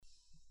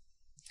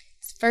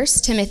1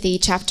 Timothy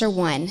chapter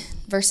 1,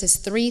 verses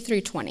 3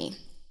 through 20.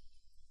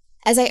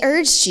 As I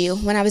urged you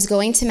when I was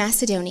going to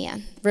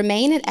Macedonia,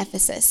 remain at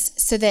Ephesus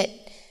so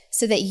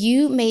that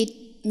you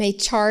may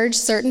charge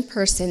certain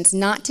persons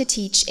not to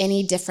teach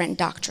any different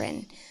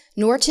doctrine,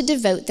 nor to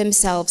devote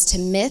themselves to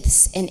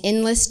myths and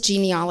endless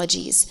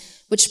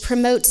genealogies, which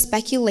promote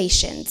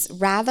speculations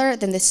rather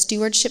than the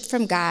stewardship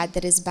from God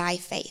that is by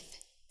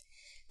faith.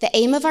 The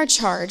aim of our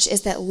charge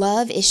is that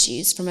love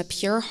issues from a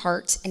pure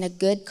heart and a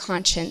good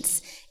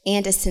conscience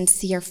and a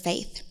sincere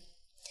faith.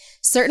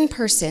 Certain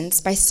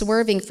persons, by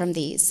swerving from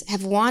these,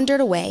 have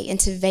wandered away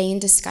into vain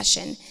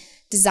discussion,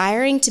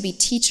 desiring to be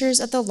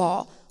teachers of the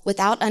law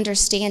without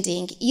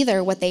understanding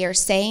either what they are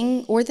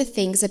saying or the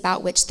things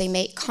about which they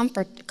make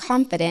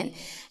confident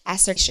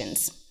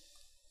assertions.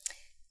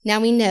 Now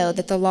we know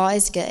that the law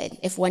is good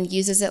if one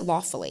uses it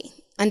lawfully,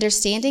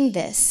 understanding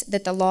this,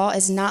 that the law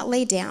is not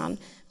laid down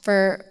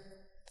for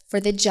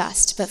the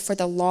just, but for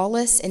the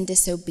lawless and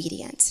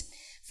disobedient,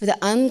 for the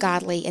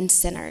ungodly and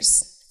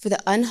sinners, for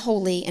the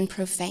unholy and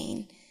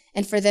profane,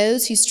 and for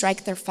those who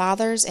strike their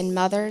fathers and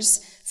mothers,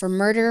 for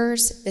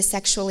murderers, the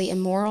sexually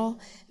immoral,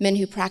 men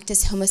who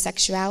practice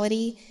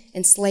homosexuality,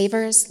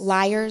 enslavers,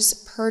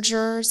 liars,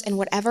 perjurers, and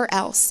whatever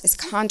else is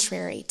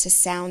contrary to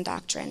sound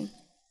doctrine,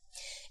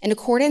 in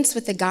accordance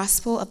with the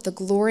gospel of the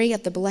glory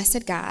of the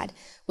blessed God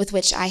with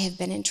which I have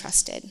been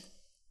entrusted.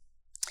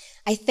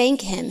 I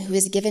thank him who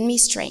has given me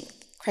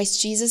strength,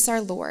 Christ Jesus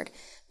our Lord,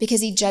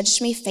 because he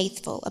judged me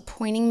faithful,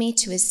 appointing me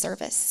to his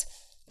service.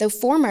 Though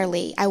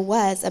formerly I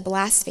was a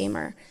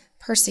blasphemer,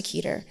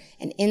 persecutor,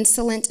 and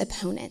insolent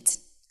opponent,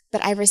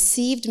 but I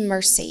received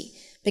mercy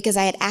because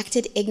I had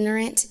acted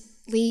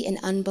ignorantly in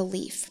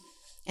unbelief,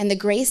 and the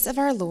grace of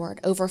our Lord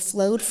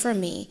overflowed for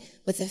me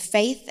with the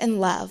faith and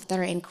love that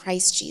are in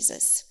Christ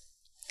Jesus.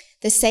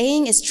 The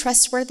saying is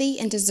trustworthy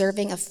and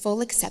deserving of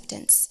full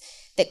acceptance,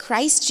 that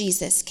Christ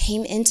Jesus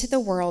came into the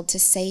world to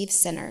save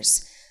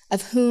sinners,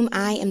 of whom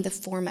I am the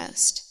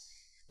foremost.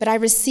 But I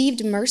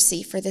received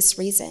mercy for this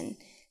reason,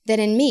 that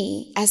in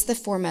me, as the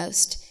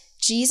foremost,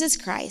 Jesus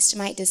Christ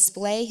might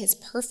display his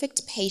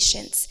perfect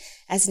patience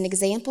as an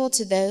example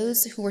to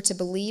those who were to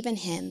believe in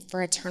him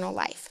for eternal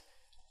life.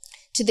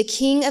 To the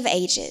King of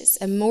ages,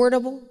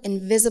 immortal,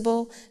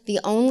 invisible, the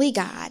only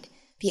God,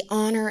 be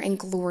honor and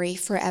glory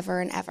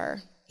forever and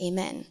ever.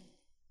 Amen.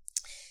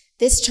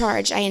 This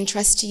charge I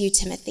entrust to you,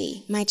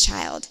 Timothy, my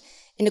child,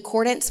 in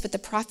accordance with the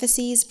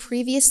prophecies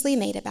previously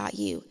made about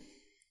you,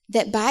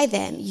 that by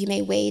them you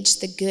may wage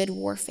the good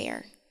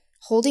warfare,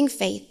 holding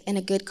faith and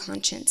a good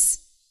conscience.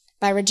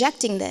 By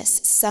rejecting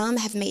this, some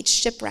have made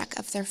shipwreck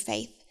of their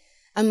faith,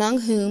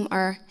 among whom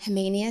are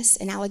Hymenaeus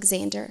and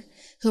Alexander,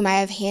 whom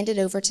I have handed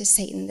over to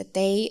Satan, that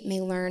they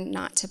may learn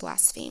not to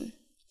blaspheme.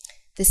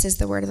 This is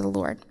the word of the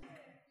Lord.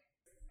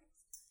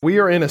 We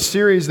are in a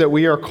series that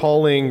we are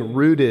calling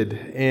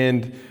Rooted,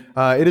 and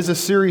it is a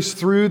series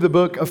through the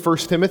book of 1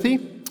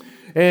 Timothy.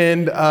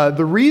 And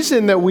the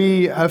reason that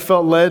we have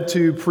felt led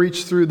to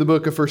preach through the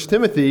book of 1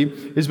 Timothy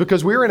is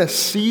because we're in a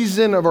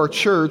season of our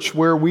church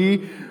where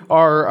we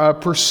are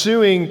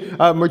pursuing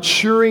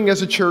maturing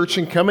as a church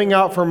and coming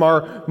out from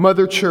our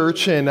mother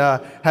church and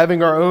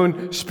having our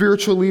own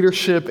spiritual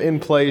leadership in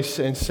place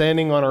and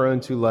standing on our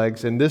own two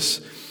legs. And this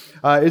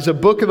is a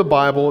book of the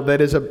Bible that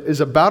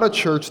is about a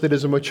church that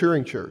is a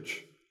maturing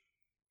church.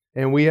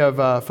 And we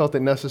have felt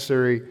it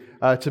necessary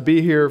to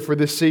be here for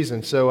this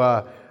season.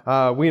 So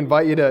we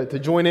invite you to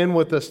join in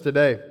with us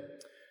today.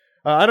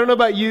 I don't know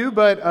about you,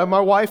 but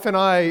my wife and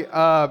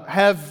I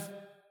have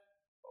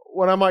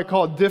what I might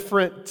call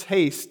different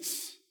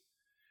tastes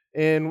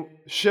in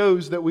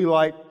shows that we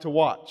like to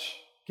watch.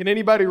 Can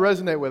anybody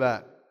resonate with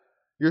that?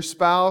 Your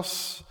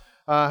spouse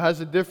has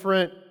a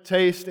different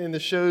taste in the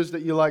shows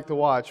that you like to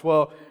watch.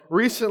 Well,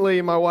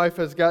 recently my wife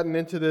has gotten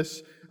into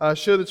this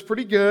show that's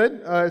pretty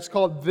good. It's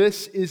called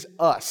This Is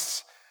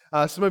Us.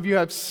 Some of you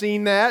have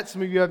seen that.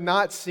 Some of you have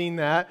not seen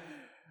that.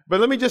 But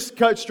let me just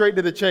cut straight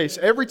to the chase.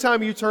 Every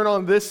time you turn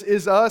on This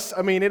Is Us,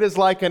 it is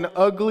like an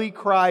ugly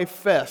cry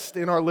fest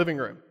in our living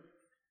room.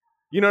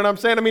 You know what I'm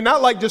saying?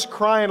 Not like just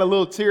crying a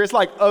little tear. It's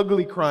like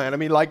ugly crying.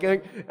 Like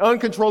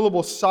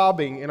uncontrollable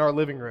sobbing in our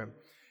living room.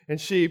 And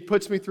she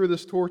puts me through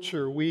this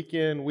torture week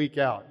in, week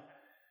out.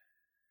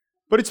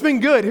 But it's been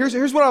good.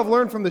 Here's what I've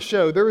learned from the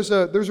show. There's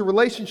a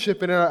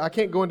relationship in it. I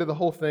can't go into the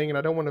whole thing, and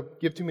I don't want to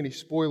give too many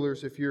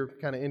spoilers if you're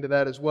kind of into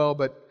that as well.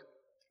 But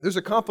there's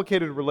a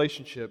complicated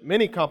relationship,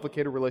 many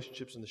complicated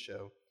relationships in the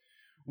show.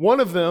 One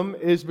of them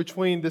is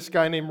between this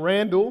guy named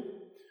Randall,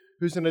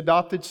 who's an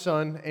adopted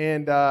son,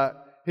 and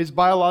his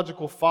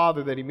biological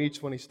father that he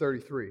meets when he's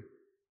 33.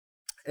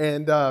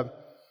 And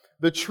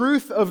the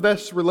truth of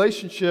this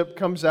relationship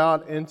comes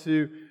out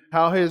into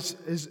how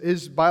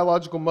his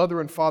biological mother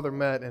and father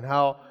met and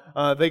how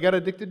they got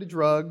addicted to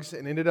drugs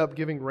and ended up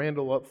giving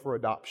Randall up for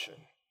adoption.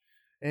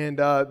 And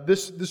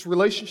this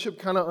relationship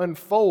kind of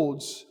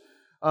unfolds,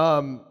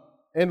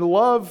 and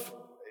love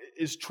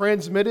is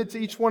transmitted to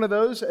each one of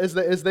those as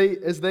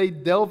they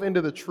delve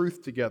into the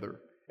truth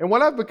together. And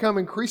what I've become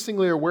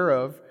increasingly aware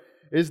of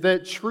is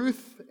that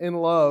truth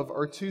and love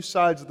are two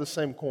sides of the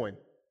same coin.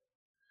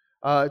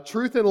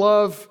 Truth and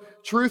love,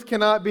 truth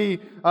cannot be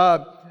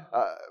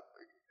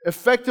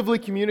effectively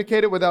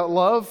communicated without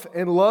love,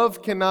 and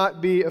love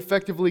cannot be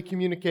effectively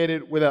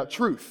communicated without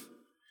truth.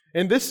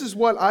 And this is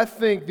what I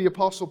think the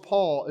Apostle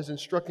Paul is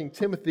instructing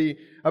Timothy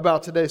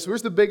about today. So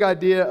here's the big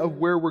idea of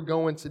where we're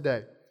going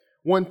today.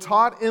 When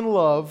taught in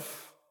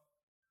love,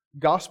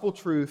 gospel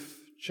truth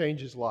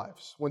changes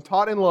lives. When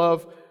taught in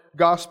love,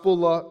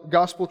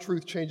 gospel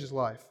truth changes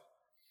life.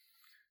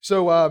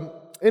 So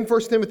in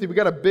 1 Timothy, we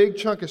got a big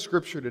chunk of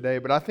scripture today,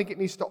 but I think it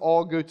needs to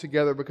all go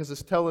together because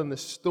it's telling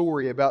this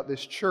story about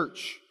this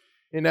church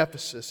in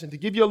Ephesus. And to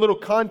give you a little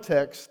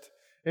context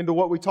into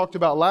what we talked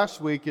about last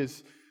week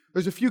is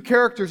there's a few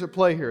characters at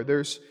play here.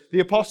 There's the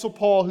Apostle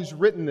Paul who's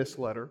written this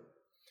letter.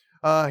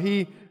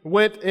 He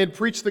went and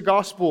preached the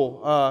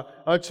gospel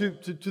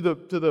to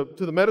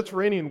the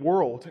Mediterranean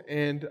world,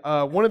 and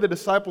one of the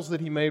disciples that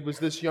he made was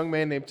this young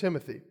man named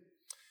Timothy.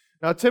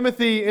 Now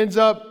Timothy ends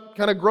up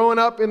kind of growing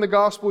up in the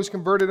gospel. He's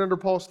converted under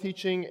Paul's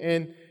teaching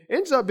and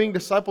ends up being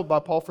discipled by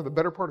Paul for the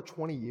better part of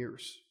 20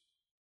 years.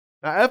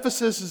 Now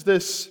Ephesus is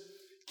this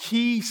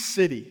key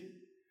city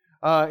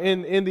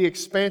in the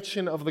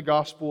expansion of the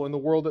gospel in the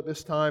world at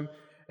this time.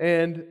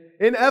 And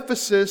in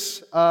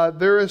Ephesus,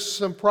 there is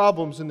some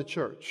problems in the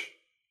church.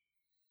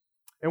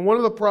 And one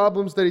of the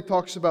problems that he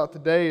talks about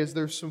today is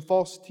there's some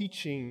false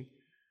teaching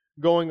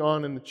going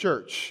on in the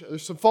church.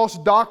 There's some false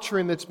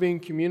doctrine that's being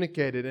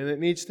communicated, and it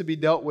needs to be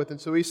dealt with. And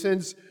so he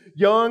sends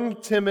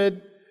young,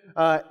 timid,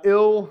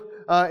 ill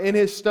in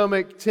his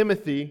stomach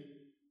Timothy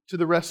to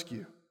the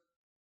rescue.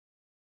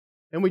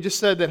 And we just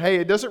said that, hey,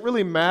 it doesn't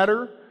really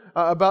matter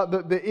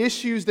about the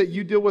issues that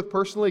you deal with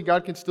personally.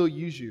 God can still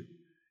use you.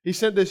 He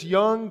sent this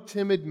young,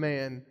 timid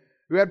man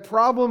who had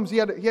problems. He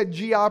had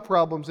GI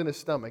problems in his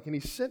stomach, and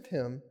he sent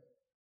him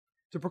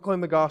to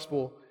proclaim the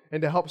gospel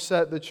and to help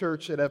set the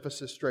church at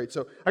Ephesus straight.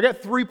 So I got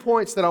 3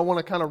 points that I want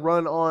to kind of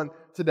run on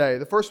today.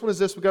 The first one is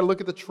this: we've got to look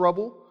at the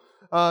trouble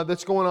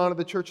that's going on at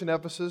the church in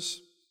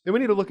Ephesus. Then we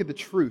need to look at the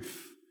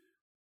truth.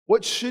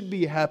 What should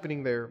be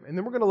happening there? And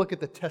then we're going to look at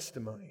the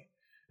testimony.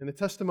 And the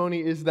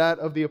testimony is that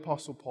of the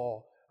Apostle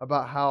Paul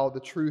about how the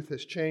truth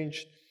has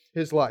changed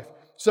his life.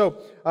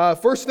 So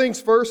first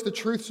things first, the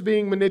truth's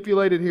being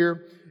manipulated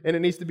here, and it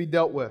needs to be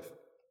dealt with.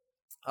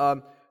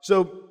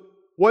 So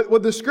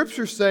what the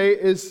scriptures say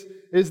is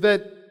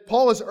that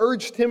Paul has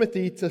urged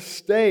Timothy to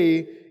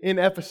stay in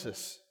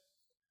Ephesus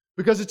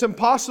because it's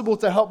impossible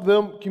to help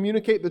them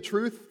communicate the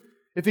truth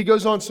if he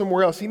goes on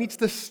somewhere else. He needs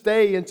to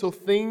stay until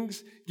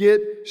things get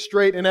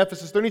straight in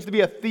Ephesus. There needs to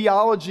be a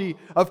theology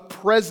of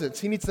presence.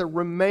 He needs to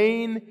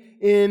remain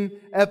in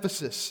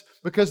Ephesus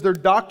because their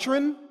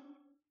doctrine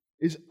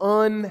is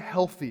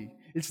unhealthy.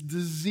 It's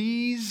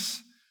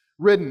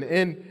disease-ridden.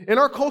 And in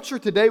our culture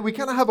today, we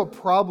kind of have a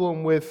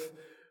problem with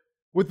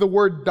the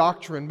word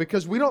doctrine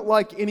because we don't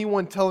like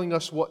anyone telling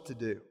us what to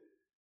do.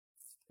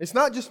 It's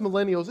not just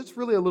millennials, it's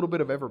really a little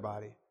bit of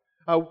everybody.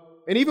 And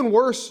even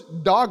worse,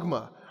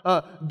 dogma.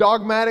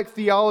 Dogmatic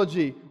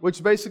theology,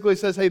 which basically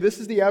says, hey, this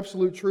is the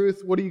absolute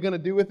truth. What are you going to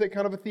do with it?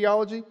 Kind of a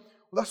theology.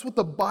 Well, that's what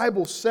the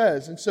Bible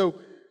says. And so,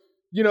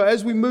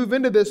 as we move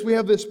into this, we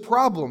have this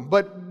problem.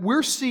 But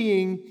we're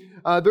seeing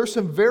there's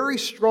some very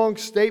strong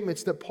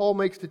statements that Paul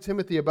makes to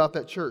Timothy about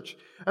that church.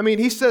 I mean,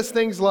 he says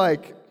things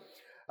like,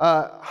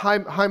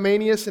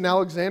 Hymenaeus and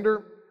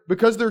Alexander,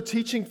 because they're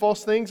teaching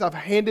false things, I've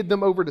handed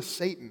them over to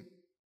Satan.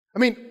 I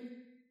mean,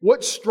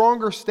 what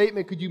stronger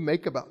statement could you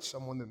make about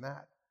someone than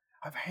that?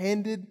 I've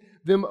handed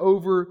them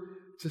over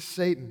to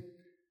Satan.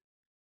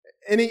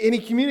 And he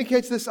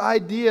communicates this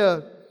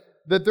idea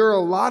that there are a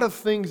lot of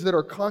things that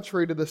are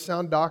contrary to the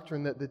sound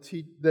doctrine that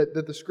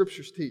the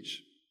Scriptures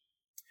teach.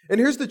 And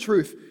here's the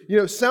truth.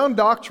 Sound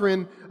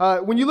doctrine,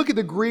 when you look at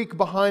the Greek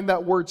behind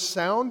that word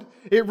sound,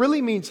 it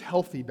really means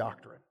healthy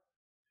doctrine.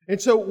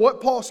 And so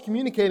what Paul's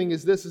communicating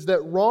is this, is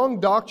that wrong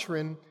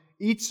doctrine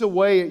eats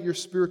away at your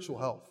spiritual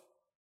health.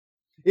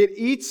 It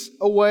eats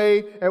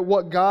away at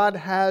what God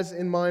has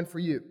in mind for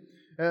you.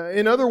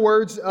 In other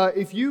words,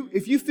 if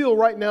you feel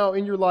right now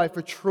in your life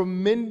a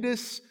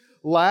tremendous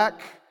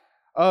lack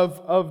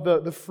of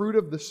the fruit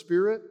of the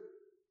Spirit,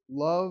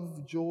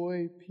 love,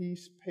 joy,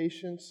 peace,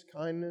 patience,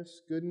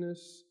 kindness,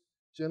 goodness,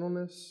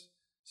 gentleness,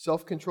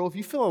 self-control, if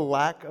you feel a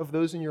lack of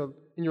those in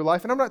your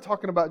life, and I'm not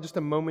talking about just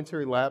a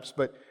momentary lapse,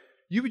 but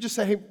you would just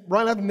say, hey,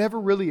 Ryan, I've never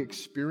really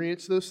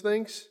experienced those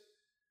things.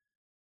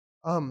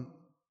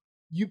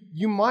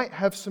 You might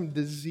have some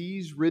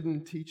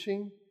disease-ridden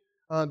teaching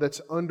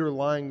that's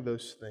underlying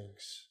those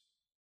things.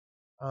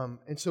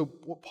 And so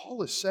what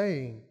Paul is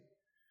saying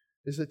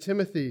is that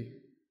Timothy,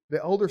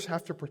 the elders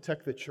have to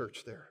protect the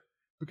church there.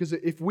 Because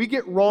if we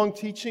get wrong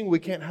teaching, we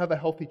can't have a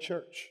healthy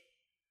church.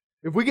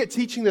 If we get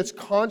teaching that's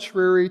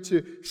contrary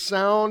to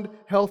sound,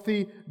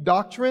 healthy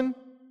doctrine,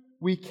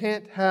 we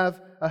can't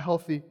have a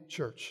healthy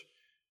church.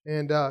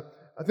 And I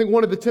think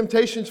one of the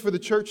temptations for the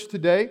church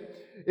today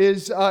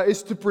is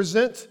to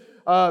present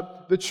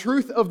the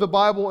truth of the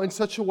Bible in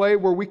such a way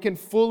where we can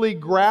fully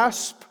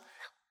grasp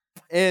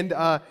and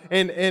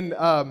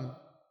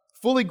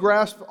fully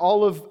grasp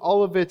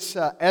all of its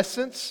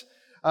essence,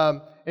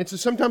 And so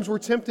sometimes we're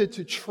tempted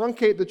to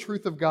truncate the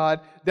truth of God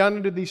down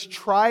into these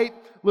trite,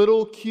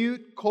 little,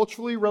 cute,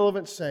 culturally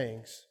relevant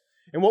sayings.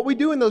 And what we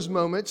do in those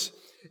moments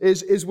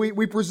is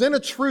we present a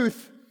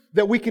truth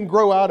that we can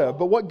grow out of.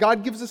 But what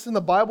God gives us in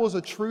the Bible is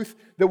a truth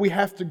that we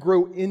have to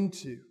grow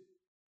into.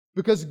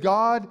 Because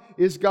God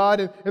is God.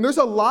 And there's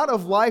a lot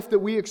of life that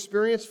we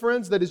experience,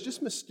 friends, that is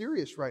just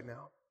mysterious right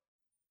now.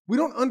 We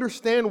don't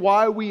understand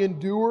why we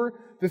endure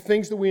the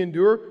things that we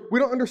endure. We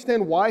don't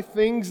understand why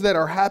things that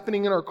are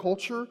happening in our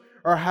culture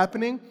are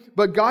happening.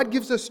 But God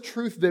gives us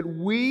truth that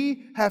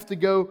we have to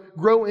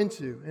grow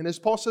into. And as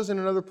Paul says in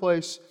another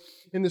place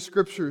in the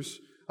Scriptures,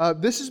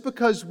 this is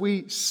because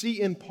we see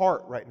in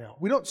part right now.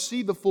 We don't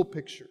see the full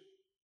picture.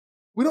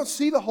 We don't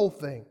see the whole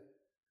thing.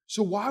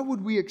 So why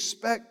would we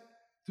expect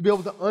to be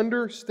able to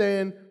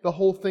understand the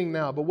whole thing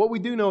now? But what we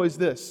do know is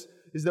this,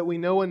 is that we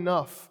know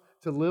enough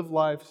to live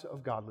lives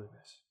of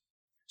godliness.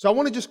 So I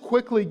want to just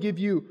quickly give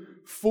you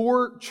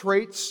 4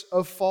 traits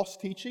of false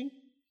teaching.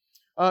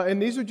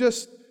 And these are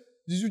just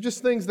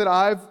things that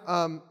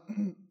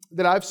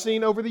I've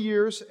seen over the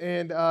years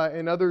and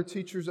other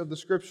teachers of the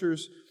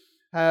Scriptures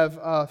have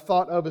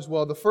thought of as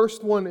well. The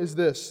first one is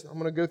this. I'm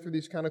going to go through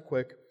these kind of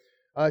quick.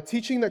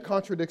 Teaching that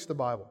contradicts the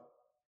Bible.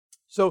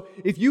 So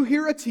if you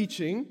hear a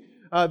teaching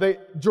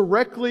that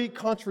directly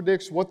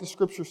contradicts what the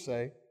Scriptures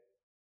say,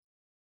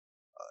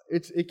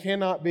 it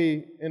cannot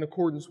be in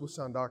accordance with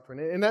sound doctrine.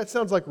 And that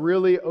sounds like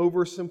really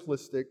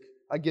oversimplistic.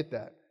 I get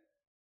that.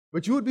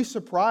 But you would be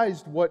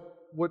surprised what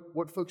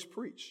folks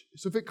preach.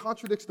 So if it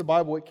contradicts the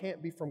Bible, it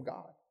can't be from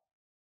God.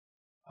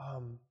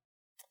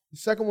 The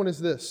second one is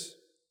this.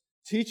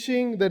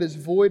 Teaching that is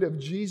void of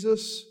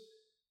Jesus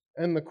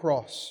and the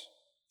cross.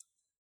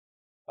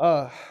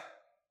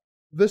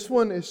 This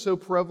one is so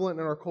prevalent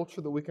in our culture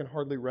that we can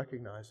hardly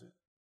recognize it.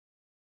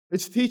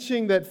 It's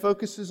teaching that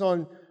focuses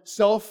on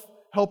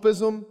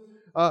self-helpism,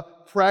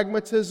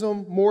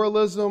 pragmatism,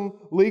 moralism,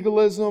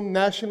 legalism,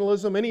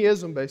 nationalism, any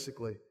ism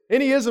basically.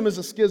 Any ism is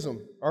a schism,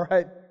 all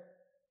right?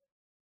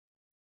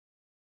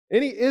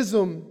 Any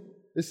ism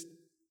is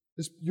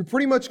you're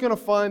pretty much going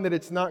to find that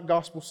it's not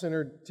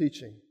gospel-centered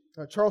teaching.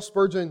 Charles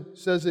Spurgeon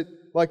says it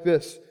like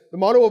this. The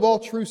motto of all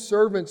true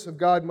servants of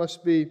God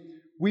must be,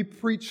 we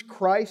preach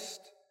Christ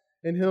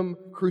and Him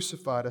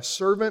crucified. A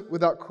servant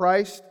without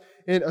Christ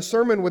and a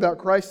sermon without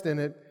Christ in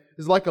it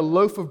is like a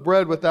loaf of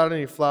bread without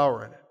any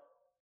flour in it.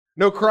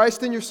 No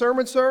Christ in your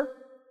sermon, sir?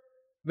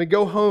 Then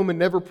go home and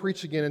never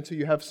preach again until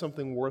you have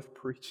something worth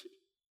preaching.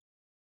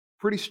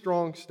 Pretty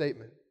strong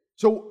statement.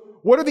 So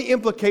what are the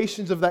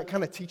implications of that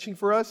kind of teaching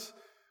for us?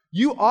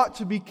 You ought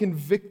to be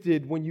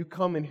convicted when you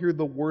come and hear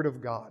the Word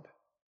of God.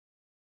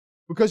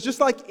 Because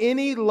just like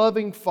any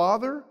loving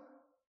father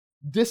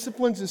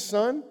disciplines his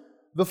son,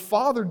 the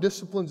Father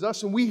disciplines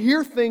us, and we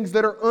hear things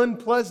that are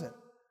unpleasant.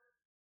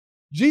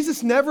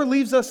 Jesus never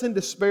leaves us in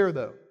despair,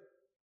 though.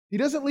 He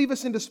doesn't leave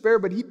us in despair,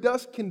 but He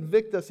does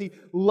convict us. He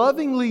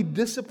lovingly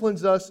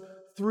disciplines us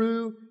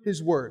through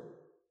His Word.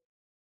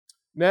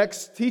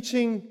 Next,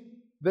 teaching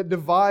that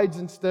divides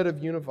instead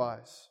of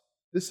unifies.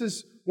 This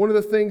is one of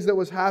the things that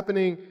was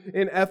happening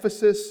in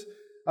Ephesus.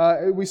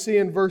 We see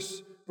in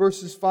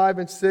verses 5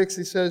 and 6,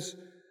 he says,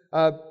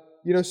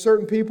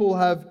 certain people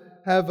have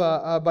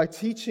by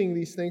teaching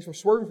these things or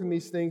swerving from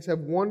these things, have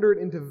wandered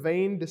into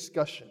vain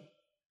discussion.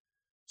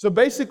 So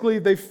basically,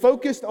 they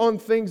focused on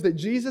things that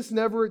Jesus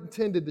never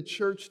intended the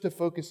church to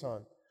focus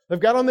on. They've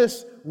got on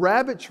this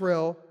rabbit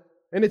trail,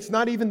 and it's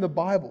not even the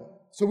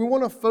Bible. So we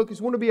want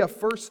to be a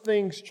first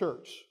things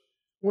church.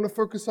 We want to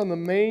focus on the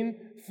main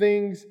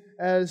things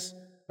as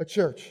a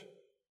church.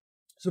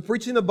 So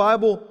preaching the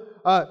Bible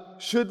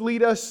should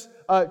lead us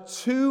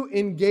to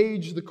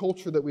engage the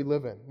culture that we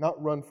live in,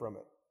 not run from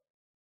it.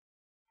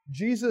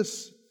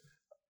 Jesus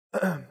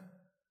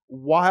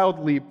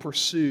wildly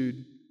pursued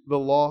the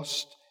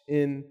lost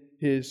in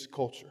His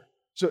culture.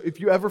 So if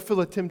you ever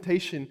feel a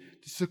temptation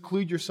to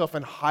seclude yourself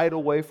and hide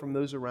away from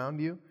those around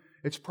you,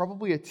 it's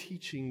probably a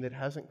teaching that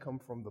hasn't come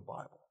from the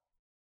Bible.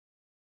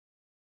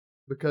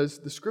 Because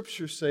the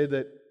Scriptures say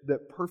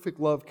that perfect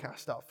love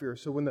casts out fear.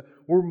 So when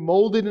we're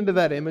molded into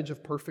that image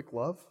of perfect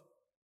love,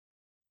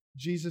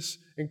 Jesus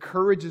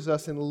encourages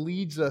us and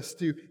leads us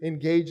to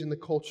engage in the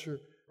culture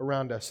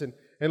around us. And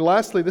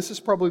lastly, this is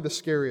probably the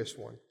scariest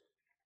one.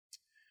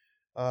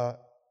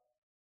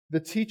 The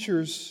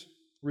teachers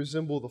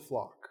resemble the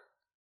flock.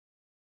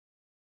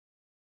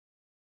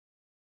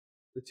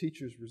 The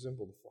teachers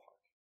resemble the flock.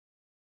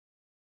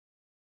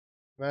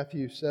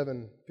 Matthew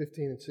 7:15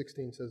 and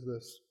 16 says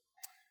this.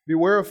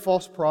 Beware of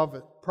false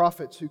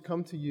prophets who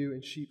come to you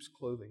in sheep's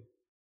clothing,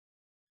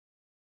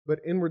 but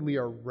inwardly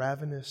are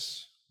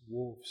ravenous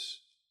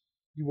wolves.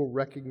 You will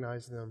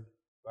recognize them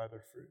by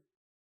their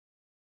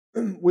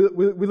fruit.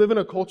 We live in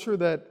a culture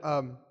that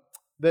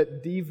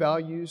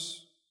devalues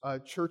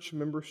church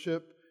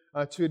membership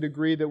to a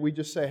degree that we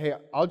just say, hey,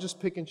 I'll just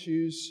pick and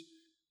choose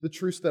the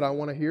truths that I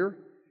want to hear.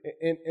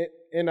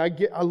 And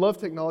I love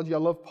technology, I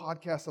love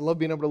podcasts, I love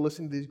being able to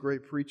listen to these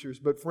great preachers.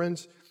 But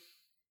friends,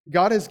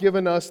 God has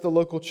given us the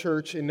local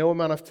church, and no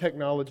amount of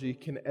technology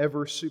can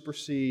ever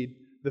supersede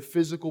the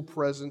physical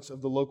presence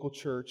of the local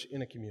church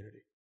in a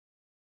community.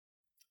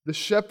 The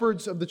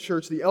shepherds of the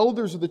church, the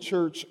elders of the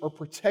church are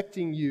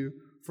protecting you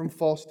from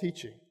false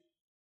teaching.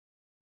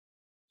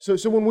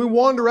 So when we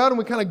wander out and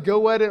we kind of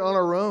go at it on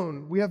our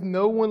own, we have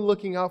no one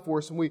looking out for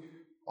us, and we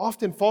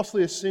often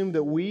falsely assume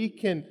that we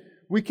can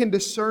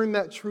discern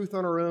that truth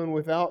on our own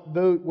without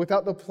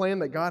the plan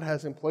that God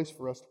has in place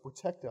for us to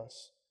protect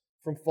us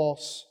from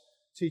false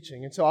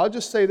teaching. And so I'll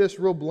just say this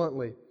real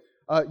bluntly.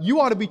 You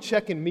ought to be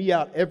checking me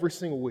out every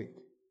single week.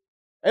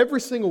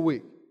 Every single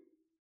week.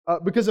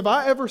 Because if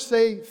I ever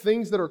say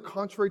things that are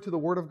contrary to the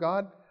Word of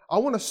God, I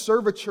want to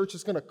serve a church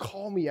that's going to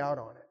call me out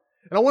on it.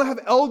 And I want to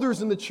have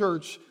elders in the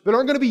church that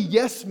aren't going to be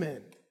yes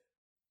men,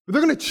 but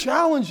they're going to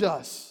challenge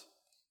us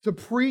to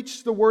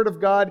preach the Word of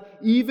God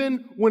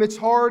even when it's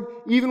hard,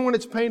 even when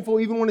it's painful,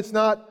 even when it's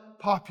not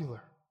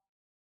popular.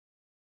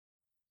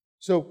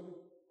 So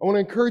I want to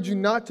encourage you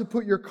not to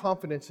put your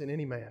confidence in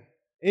any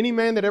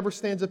man that ever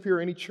stands up here,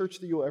 any church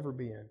that you'll ever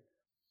be in.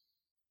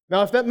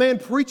 Now, if that man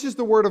preaches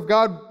the Word of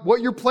God,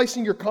 what you're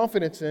placing your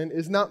confidence in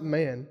is not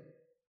man,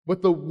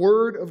 but the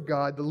Word of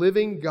God, the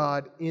living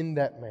God in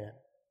that man.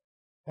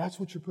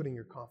 That's what you're putting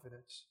your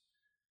confidence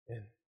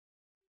in.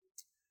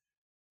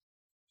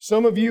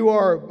 Some of you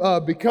are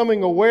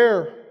becoming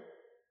aware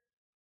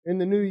in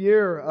the new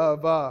year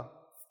of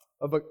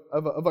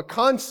a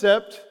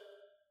concept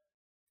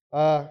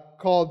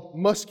called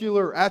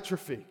muscular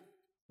atrophy.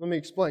 Let me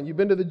explain. You've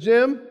been to the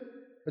gym?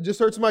 I just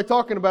heard somebody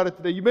talking about it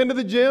today. You've been to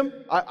the gym?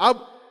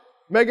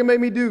 Megan made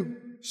me do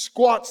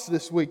squats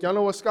this week. Y'all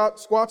know what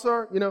squats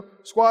are? You know,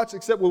 squats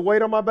except with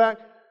weight on my back.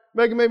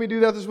 Megan made me do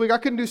that this week. I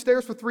couldn't do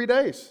stairs for 3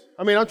 days.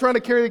 I mean, I'm trying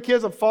to carry the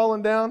kids. I'm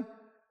falling down.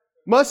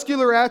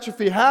 Muscular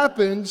atrophy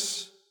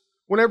happens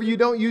whenever you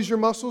don't use your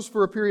muscles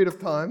for a period of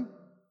time.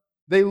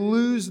 They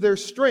lose their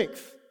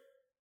strength.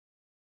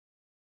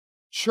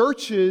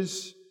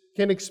 Churches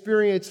can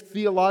experience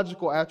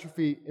theological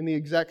atrophy in the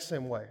exact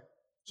same way.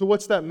 So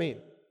what's that mean?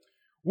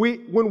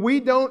 When we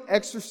don't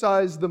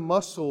exercise the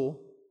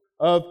muscle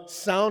of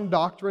sound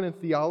doctrine and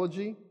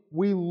theology,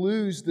 we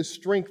lose the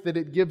strength that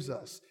it gives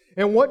us.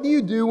 And what do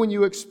you do when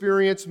you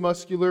experience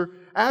muscular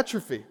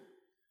atrophy?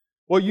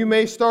 Well, you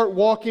may start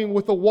walking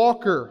with a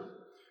walker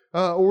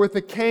or with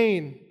a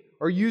cane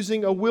or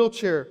using a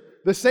wheelchair.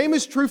 The same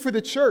is true for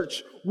the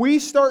church. We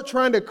start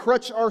trying to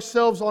crutch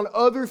ourselves on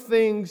other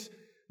things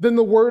than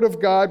the Word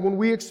of God when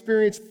we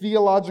experience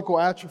theological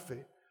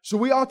atrophy. So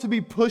we ought to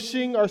be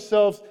pushing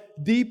ourselves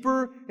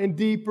deeper and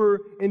deeper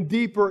and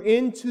deeper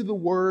into the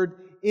Word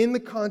in the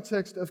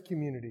context of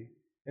community.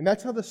 And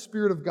that's how the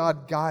Spirit of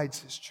God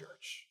guides His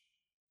church.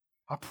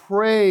 I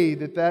pray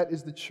that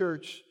is the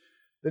church,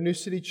 the New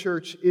City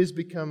Church is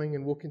becoming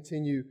and will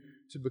continue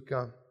to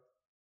become.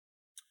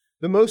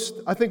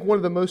 I think one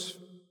of the most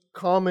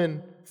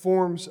common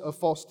forms of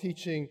false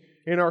teaching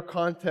in our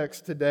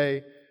context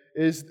today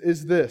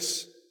is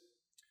this,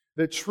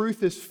 that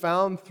truth is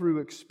found through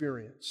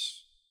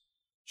experience.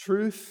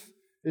 Truth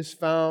is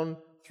found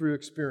through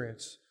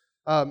experience.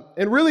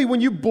 And really,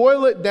 when you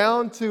boil it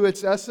down to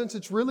its essence,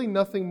 it's really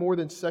nothing more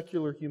than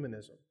secular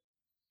humanism,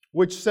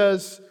 which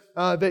says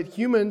that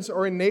humans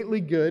are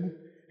innately good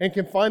and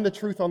can find the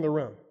truth on their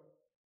own.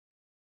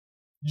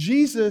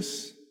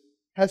 Jesus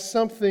has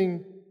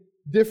something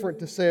different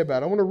to say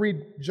about it. I want to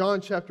read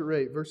John chapter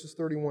 8, verses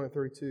 31 and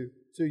 32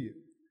 to you.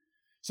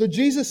 So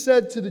Jesus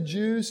said to the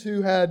Jews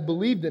who had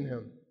believed in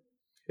Him,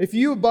 "If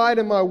you abide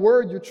in my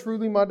word, you're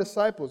truly my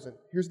disciples." And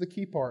here's the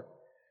key part.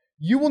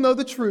 "You will know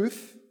the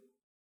truth,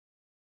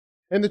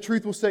 and the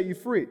truth will set you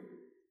free."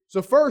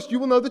 So first, you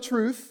will know the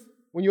truth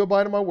when you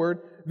abide in my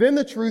word. Then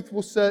the truth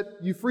will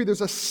set you free.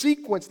 There's a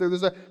sequence there.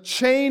 There's a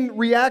chain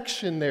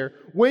reaction there.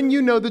 When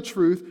you know the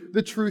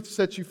truth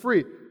sets you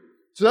free.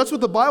 So that's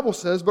what the Bible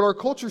says, but our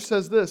culture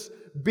says this: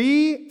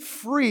 be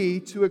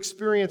free to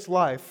experience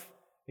life,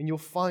 and you'll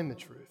find the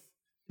truth.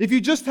 If you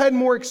just had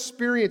more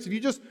experience, if you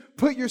just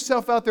put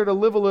yourself out there to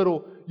live a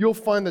little, you'll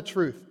find the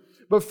truth.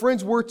 But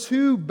friends, we're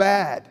too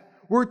bad.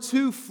 We're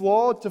too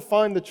flawed to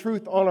find the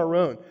truth on our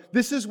own.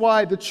 This is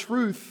why the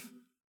truth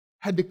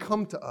had to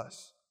come to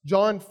us.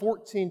 John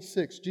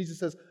 14:6, Jesus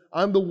says,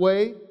 "I'm the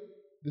way,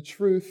 the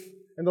truth,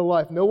 and the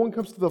life. No one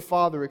comes to the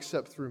Father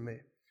except through me."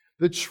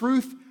 The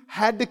truth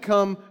had to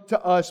come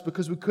to us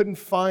because we couldn't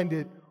find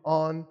it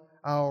on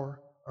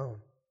our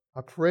own.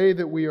 I pray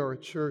that we are a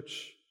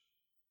church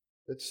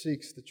that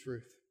seeks the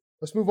truth.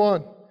 Let's move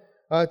on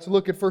to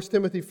look at 1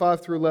 Timothy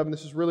 5 through 11.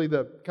 This is really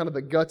the kind of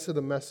the guts of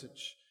the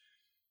message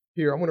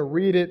here. I'm going to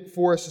read it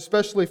for us,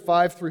 especially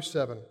 5 through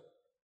 7.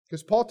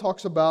 Because Paul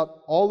talks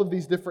about all of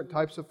these different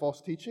types of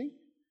false teaching,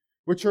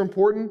 which are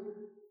important,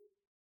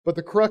 but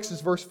the crux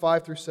is verse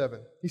 5 through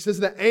 7. He says,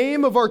 "The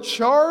aim of our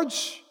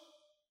charge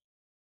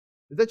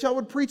is that y'all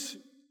would preach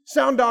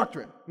sound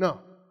doctrine."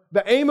 No.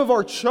 The aim of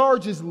our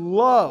charge is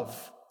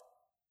love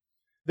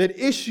that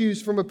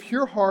issues from a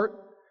pure heart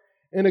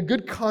and a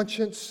good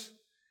conscience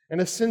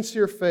and a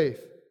sincere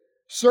faith.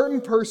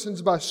 Certain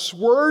persons, by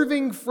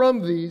swerving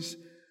from these,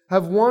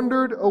 have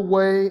wandered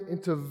away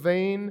into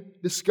vain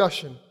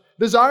discussion,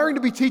 desiring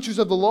to be teachers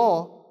of the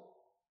law,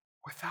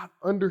 without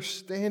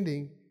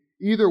understanding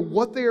either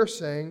what they are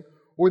saying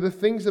or the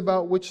things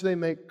about which they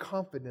make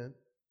confident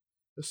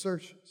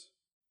assertions.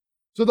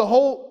 So the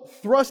whole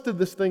thrust of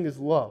this thing is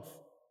love.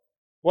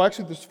 Well,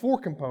 actually, there's 4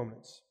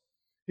 components.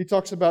 He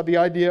talks about the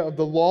idea of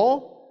the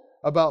law,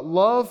 about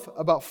love,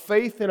 about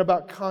faith, and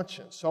about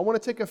conscience. So I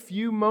want to take a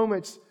few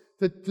moments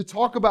to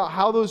talk about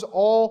how those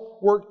all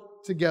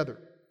work together.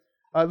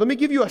 Let me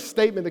give you a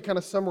statement that kind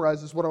of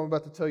summarizes what I'm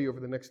about to tell you over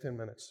the next 10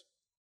 minutes.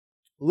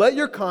 Let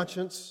your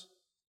conscience,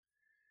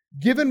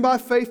 given by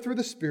faith through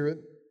the Spirit,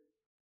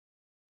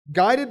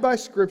 guided by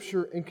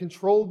Scripture, and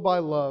controlled by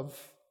love,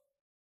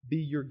 be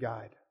your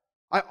guide.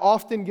 I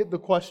often get the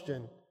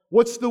question,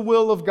 what's the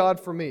will of God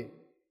for me?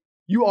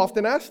 You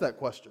often ask that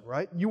question,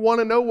 right? You want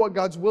to know what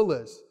God's will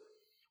is.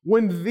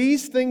 When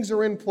these things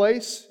are in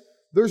place,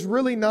 there's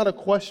really not a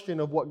question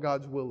of what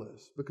God's will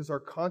is because our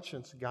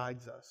conscience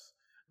guides us.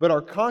 But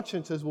our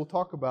conscience, as we'll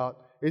talk about,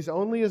 is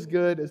only as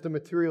good as the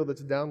material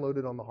that's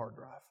downloaded on the hard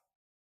drive.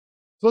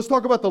 So let's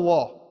talk about the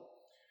law.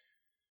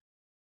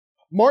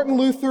 Martin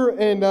Luther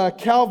and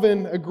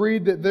Calvin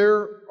agreed that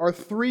there are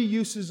 3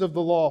 uses of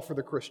the law for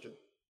the Christian.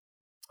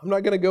 I'm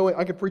not going to go in,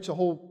 I could preach a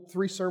whole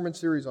 3-sermon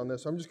series on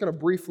this. So I'm just going to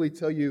briefly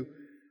tell you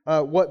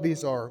what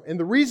these are. And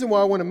the reason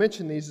why I want to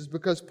mention these is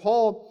because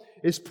Paul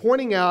is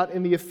pointing out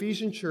in the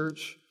Ephesian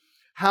church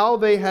how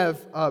they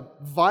have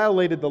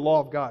violated the law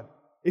of God.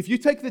 If you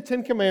take the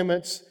 10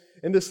 Commandments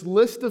and this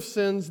list of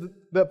sins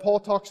that Paul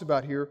talks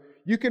about here,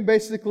 you can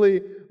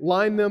basically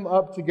line them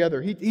up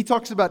together. He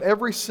talks about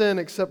every sin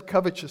except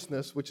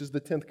covetousness, which is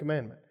the 10th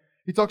commandment.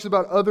 He talks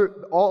about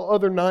all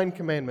other 9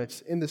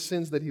 commandments in the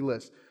sins that he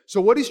lists. So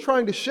what he's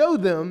trying to show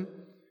them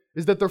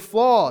is that they're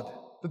flawed,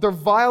 that they're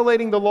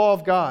violating the law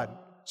of God.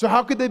 So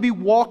how could they be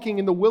walking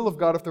in the will of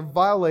God if they're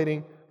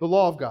violating the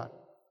law of God?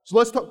 So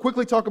let's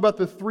quickly talk about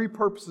the 3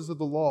 purposes of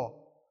the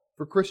law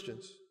for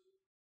Christians.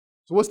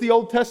 So what's the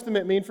Old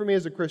Testament mean for me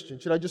as a Christian?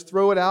 Should I just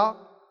throw it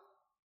out?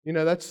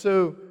 That's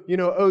so,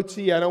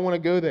 OT, I don't want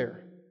to go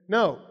there.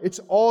 No, it's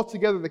all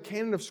together. The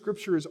canon of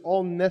Scripture is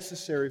all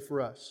necessary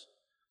for us.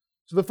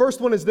 So the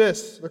first one is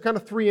this. They're kind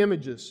of 3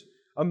 images.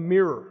 A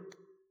mirror.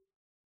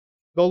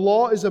 The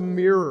law is a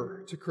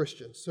mirror to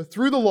Christians. So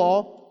through the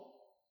law,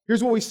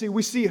 here's what we see.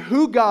 We see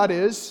who God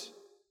is,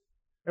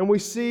 and we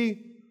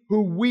see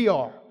who we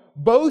are.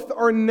 Both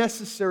are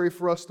necessary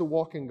for us to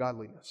walk in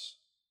godliness.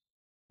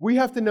 We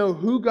have to know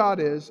who God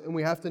is, and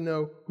we have to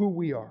know who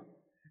we are.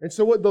 And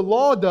so what the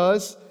law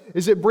does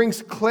is it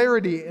brings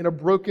clarity in a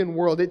broken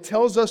world. It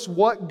tells us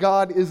what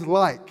God is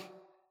like.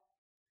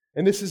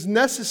 And this is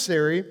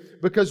necessary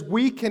because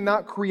we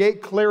cannot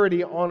create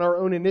clarity on our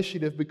own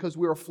initiative because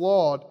we are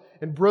flawed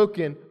and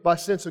broken by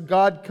sin. So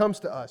God comes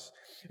to us.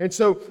 And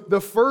so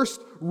the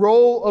first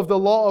role of the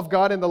law of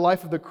God in the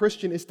life of the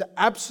Christian is to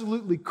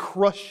absolutely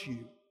crush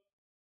you.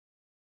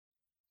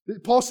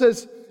 Paul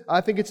says,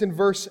 I think it's in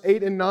verse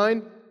 8 and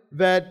 9,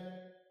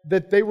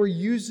 that they were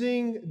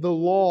using the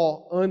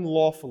law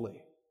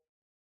unlawfully.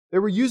 They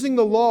were using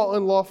the law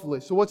unlawfully.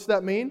 So what's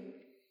that mean?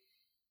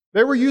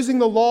 They were using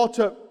the law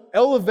to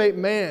elevate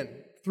man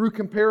through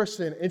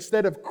comparison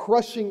instead of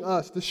crushing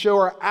us to show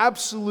our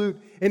absolute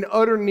and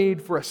utter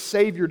need for a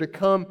Savior to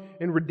come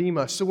and redeem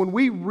us. So when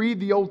we read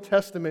the Old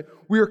Testament,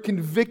 we are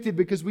convicted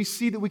because we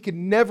see that we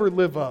can never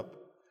live up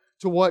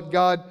to what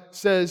God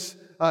says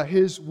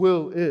His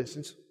will is.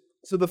 And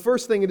so the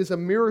first thing, it is a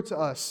mirror to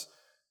us.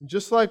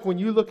 Just like when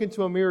you look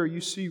into a mirror, you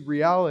see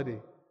reality.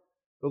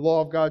 The law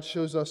of God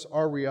shows us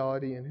our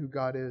reality and who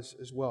God is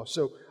as well.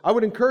 So I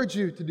would encourage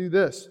you to do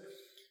this.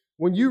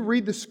 When you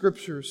read the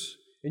Scriptures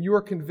and you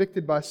are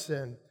convicted by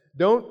sin,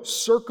 don't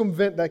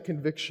circumvent that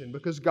conviction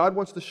because God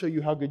wants to show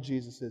you how good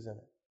Jesus is in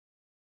it.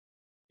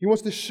 He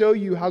wants to show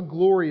you how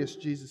glorious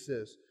Jesus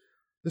is.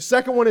 The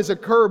second one is a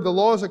curb. The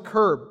law is a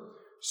curb.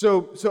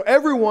 So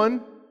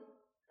everyone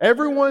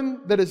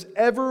that has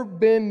ever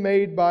been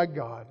made by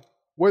God,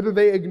 whether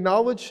they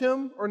acknowledge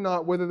Him or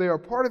not, whether they are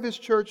part of His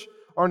church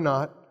or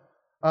not,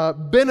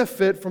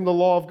 benefit from the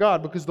law of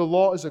God because the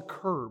law is a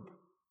curb.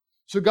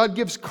 So God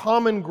gives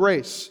common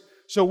grace.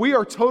 So we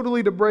are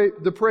totally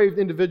depraved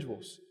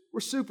individuals. We're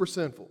super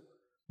sinful.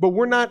 But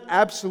we're not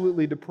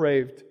absolutely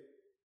depraved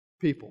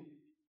people.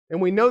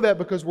 And we know that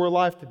because we're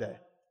alive today.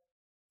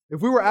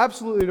 If we were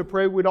absolutely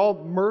depraved, we'd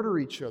all murder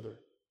each other.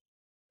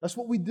 That's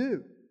what we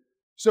do.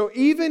 So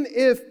even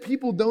if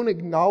people don't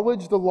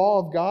acknowledge the law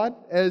of God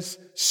as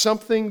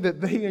something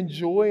that they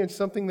enjoy and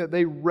something that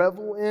they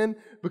revel in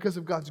because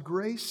of God's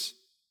grace,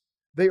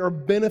 they are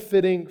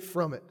benefiting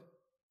from it.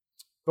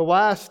 The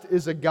last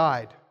is a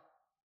guide.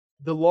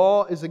 The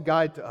law is a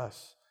guide to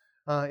us.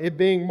 It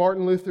being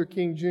Martin Luther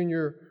King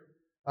Jr.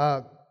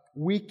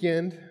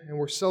 Weekend, and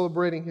we're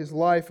celebrating his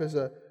life as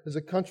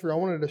a country, I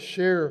wanted to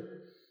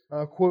share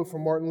a quote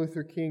from Martin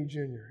Luther King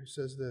Jr. He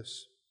says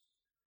this: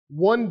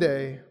 "One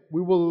day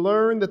we will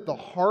learn that the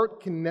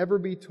heart can never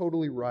be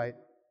totally right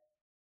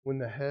when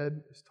the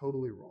head is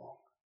totally wrong."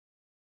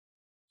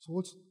 So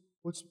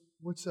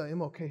what's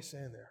MLK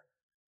saying there?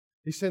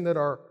 He's saying that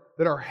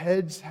our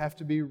heads have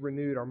to be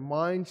renewed, our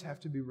minds have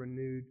to be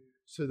renewed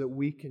so that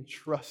we can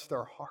trust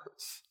our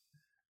hearts.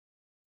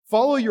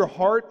 Follow your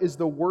heart is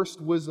the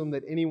worst wisdom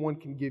that anyone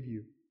can give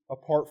you,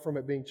 apart from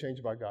it being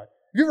changed by God.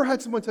 Have you ever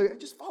had someone tell you,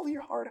 just follow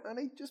your heart,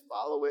 honey, just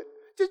follow it.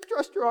 Just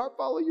trust your heart,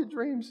 follow your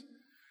dreams.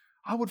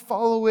 I would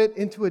follow it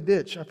into a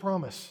ditch, I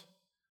promise.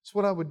 That's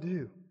what I would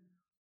do.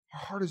 Our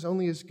heart is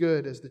only as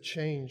good as the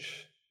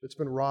change that's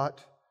been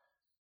wrought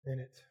in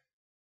it.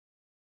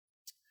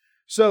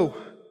 So,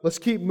 let's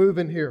keep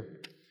moving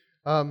here.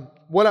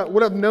 What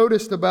I've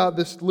noticed about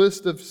this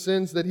list of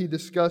sins that he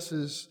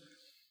discusses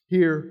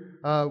here,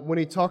 when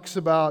he talks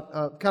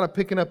about, kind of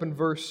picking up in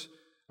verse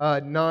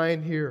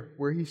 9 here,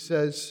 where he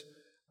says,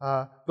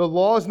 the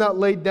law is not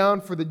laid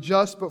down for the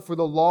just, but for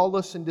the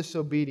lawless and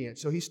disobedient.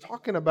 So he's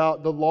talking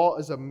about the law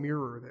as a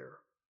mirror there.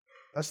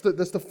 That's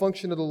the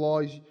function of the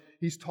law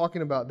he's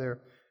talking about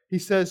there. He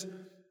says,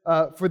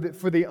 for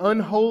the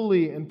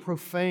unholy and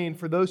profane,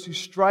 for those who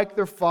strike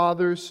their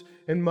fathers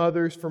and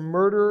mothers, for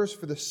murderers,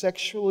 for the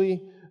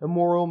sexually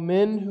immoral,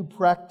 men who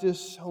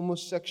practice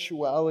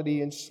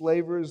homosexuality,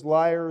 enslavers,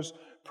 liars,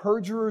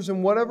 perjurers,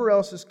 and whatever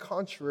else is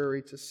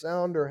contrary to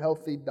sound or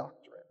healthy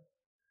doctrine.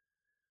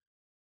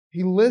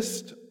 He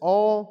lists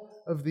all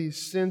of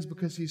these sins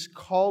because he's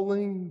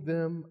calling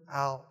them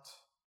out.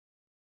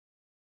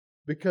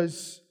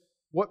 Because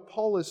what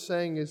Paul is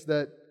saying is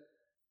that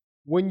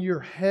when your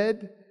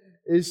head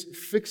is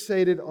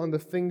fixated on the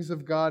things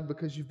of God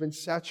because you've been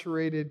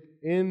saturated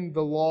in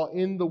the law,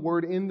 in the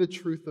Word, in the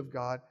truth of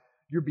God,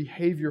 your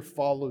behavior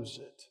follows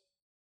it.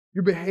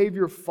 Your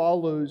behavior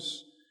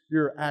follows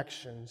your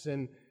actions,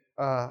 and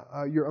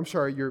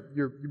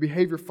your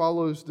behavior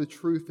follows the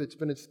truth that's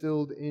been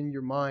instilled in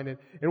your mind.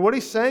 And what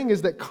he's saying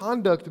is that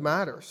conduct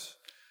matters.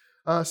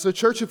 So,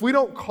 church, if we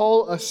don't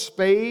call a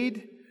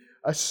spade,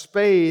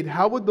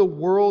 how would the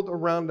world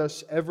around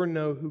us ever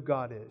know who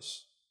God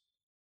is?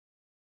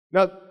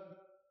 Now,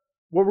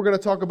 what we're going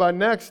to talk about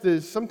next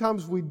is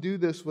sometimes we do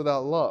this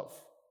without love.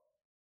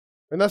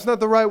 And that's not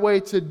the right way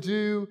to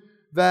do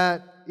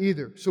that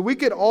either. So we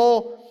could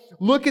all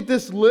look at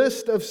this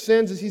list of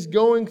sins as he's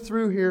going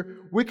through here.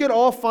 We could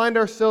all find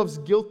ourselves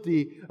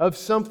guilty of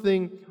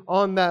something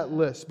on that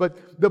list.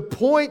 But the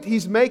point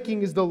he's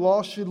making is the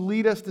law should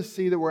lead us to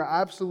see that we're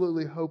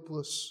absolutely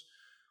hopeless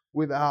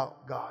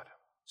without God.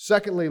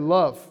 Secondly,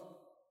 love.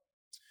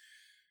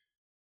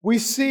 We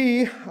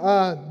see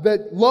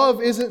that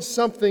love isn't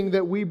something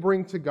that we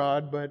bring to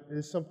God, but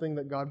is something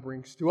that God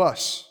brings to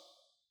us.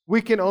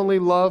 We can only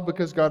love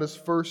because God has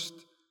first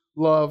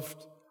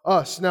loved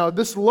us. Now,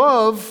 this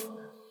love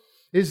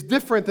is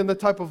different than the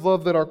type of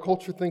love that our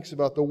culture thinks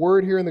about. The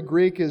word here in the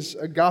Greek is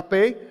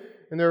agape,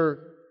 and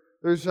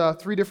there's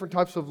 3 different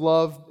types of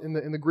love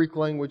in the Greek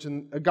language.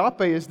 And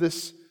agape is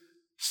this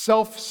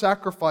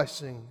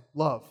self-sacrificing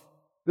love,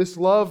 this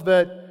love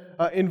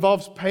that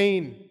involves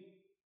pain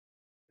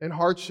and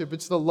hardship.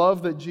 It's the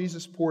love that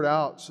Jesus poured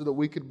out so that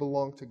we could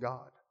belong to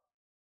God,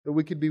 that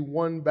we could be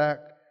won back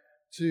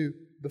to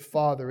the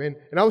Father. And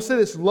I would say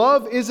this,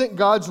 love isn't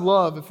God's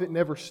love if it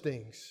never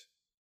stings.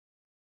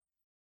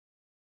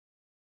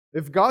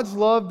 If God's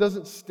love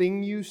doesn't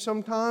sting you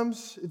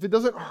sometimes, if it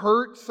doesn't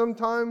hurt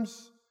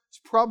sometimes,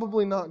 it's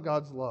probably not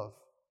God's love.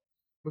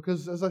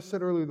 Because as I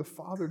said earlier, the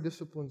Father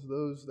disciplines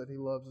those that He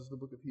loves, as the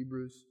book of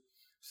Hebrews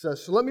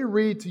says. So let me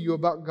read to you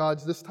about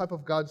this type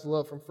of God's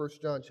love from 1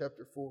 John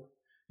chapter 4.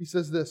 He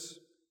says this,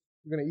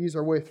 we're going to ease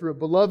our way through it.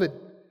 Beloved,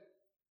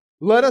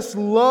 let us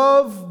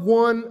love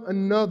one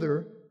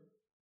another,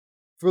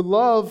 for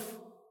love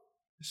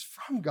is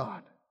from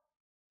God.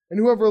 And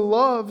whoever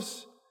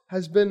loves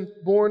has been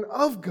born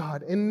of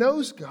God and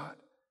knows God.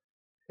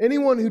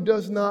 Anyone who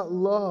does not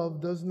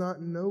love does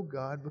not know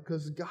God,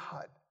 because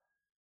God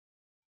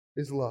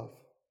is love.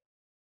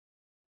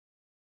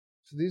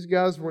 So these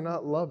guys were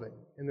not loving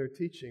in their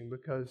teaching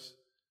because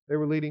they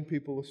were leading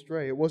people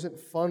astray. It wasn't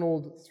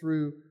funneled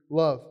through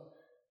love.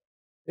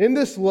 In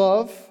this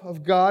love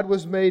of God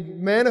was made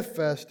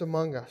manifest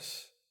among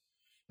us,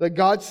 that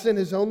God sent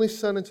His only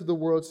Son into the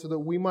world so that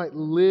we might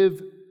live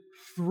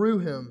through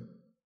Him.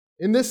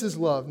 And this is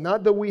love,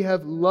 not that we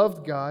have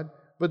loved God,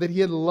 but that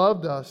He had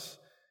loved us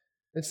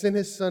and sent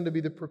His Son to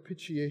be the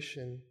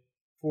propitiation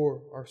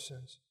for our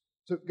sins.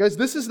 So guys,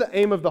 this is the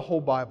aim of the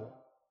whole Bible.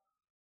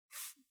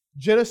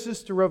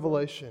 Genesis to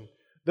Revelation.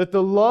 That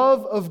the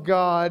love of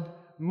God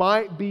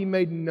might be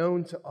made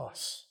known to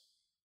us.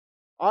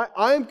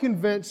 I am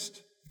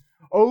convinced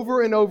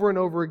over and over and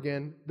over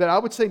again that I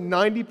would say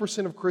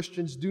 90% of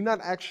Christians do not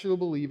actually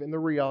believe in the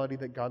reality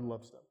that God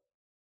loves them.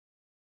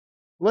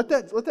 Let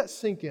that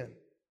sink in.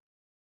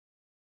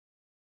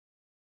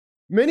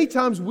 Many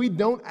times we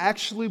don't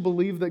actually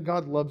believe that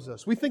God loves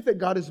us. We think that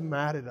God is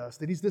mad at us,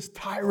 that He's this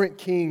tyrant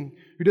king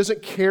who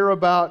doesn't care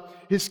about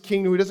His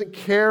kingdom, who doesn't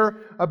care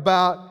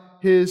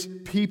about His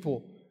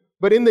people.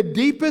 But in the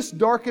deepest,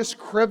 darkest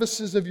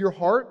crevices of your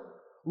heart,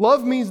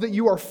 love means that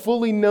you are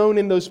fully known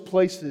in those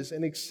places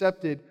and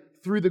accepted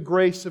through the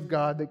grace of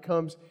God that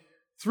comes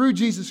through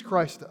Jesus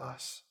Christ to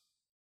us.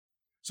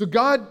 So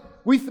God,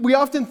 we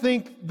often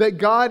think that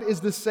God is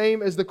the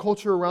same as the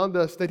culture around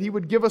us, that He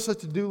would give us a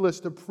to-do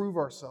list to prove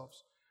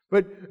ourselves.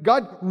 But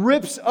God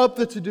rips up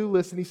the to-do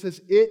list and He says,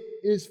 it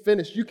is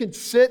finished. You can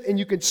sit and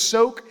you can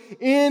soak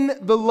in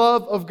the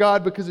love of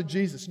God because of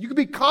Jesus. You can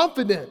be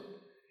confident,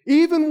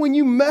 even when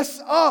you mess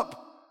up,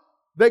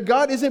 that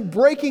God isn't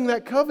breaking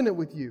that covenant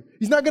with you.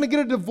 He's not going to get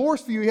a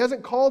divorce for you. He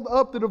hasn't called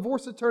up the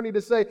divorce attorney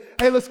to say,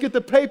 hey, let's get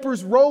the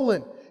papers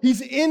rolling.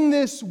 He's in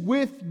this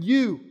with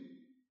you.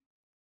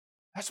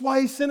 That's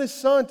why He sent His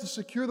Son to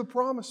secure the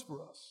promise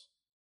for us.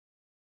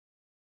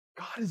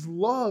 God is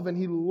love and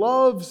He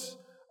loves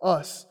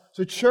us.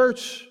 So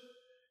church,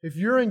 if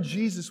you're in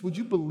Jesus, would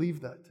you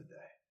believe that today?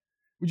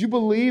 Would you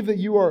believe that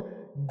you are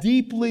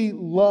deeply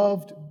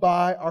loved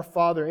by our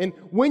Father? And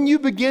when you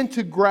begin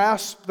to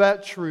grasp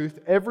that truth,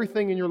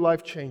 everything in your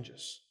life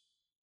changes.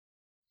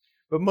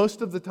 But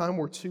most of the time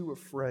we're too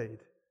afraid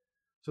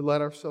to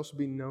let ourselves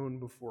be known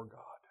before God.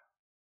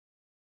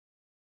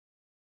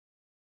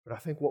 But I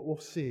think what we'll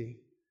see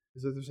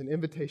is that there's an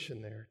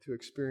invitation there to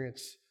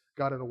experience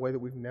God in a way that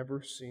we've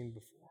never seen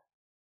before.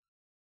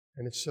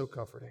 And it's so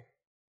comforting.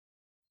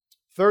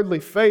 Thirdly,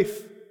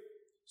 faith.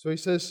 So he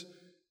says,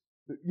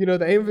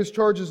 the aim of his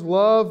charge is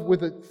love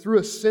through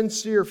a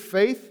sincere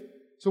faith.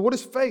 So what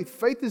is faith?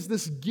 Faith is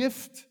this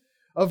gift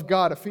of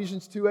God.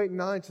 Ephesians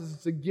 2:8-9 says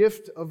it's a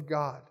gift of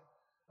God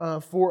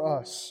for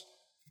us.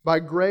 By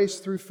grace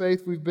through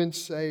faith we've been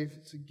saved.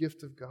 It's a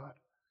gift of God.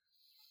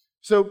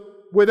 So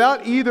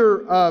without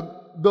either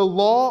the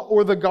law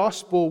or the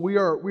gospel, we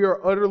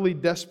are utterly,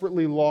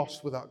 desperately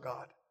lost without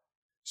God.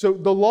 So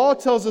the law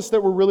tells us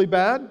that we're really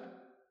bad.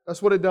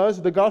 That's what it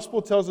does. The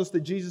gospel tells us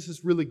that Jesus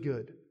is really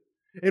good.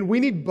 And we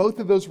need both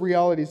of those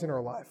realities in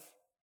our life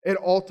at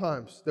all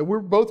times. That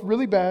we're both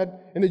really bad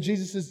and that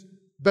Jesus is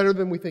better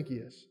than we think He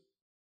is.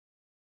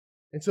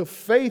 And so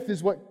faith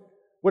is what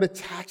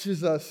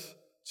attaches us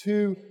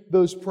to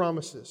those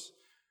promises.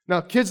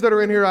 Now, kids that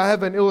are in here, I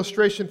have an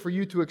illustration for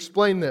you to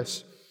explain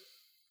this.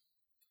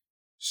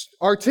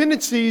 Our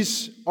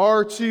tendencies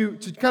are to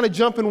kind of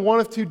jump in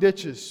one of two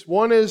ditches.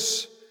 One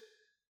is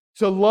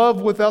to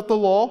love without the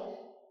law.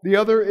 The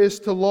other is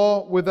to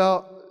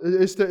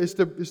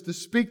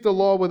speak the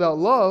law without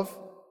love.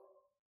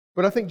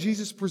 But I think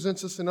Jesus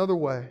presents us another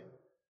way.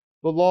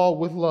 The law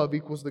with love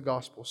equals the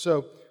gospel.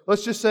 So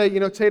let's just say,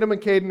 Tatum and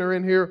Caden are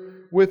in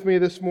here with me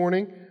this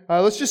morning.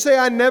 Let's just say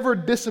I never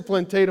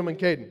disciplined Tatum and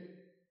Caden.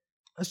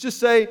 Let's just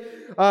say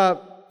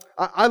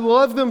I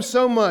love them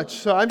so much,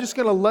 so I'm just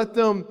going to let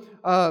them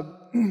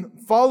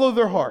follow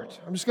their heart.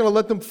 I'm just going to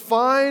let them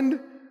find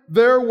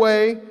their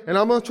way, and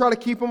I'm going to try to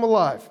keep them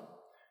alive.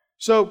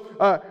 So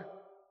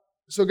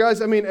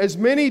guys, as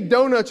many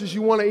donuts as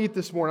you want to eat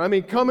this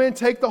morning. Come in,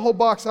 take the whole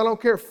box. I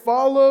don't care.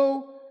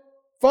 Follow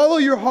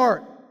your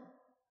heart.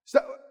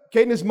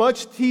 Caden, as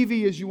much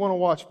TV as you want to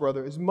watch,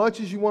 brother. As much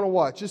as you want to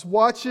watch. Just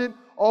watch it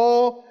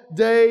all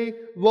day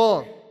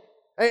long.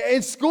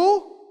 In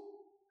school,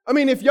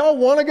 if y'all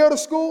want to go to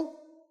school,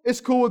 it's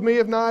cool with me.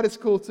 If not, it's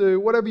cool too.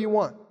 Whatever you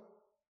want.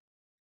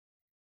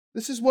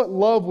 This is what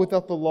love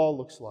without the law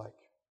looks like.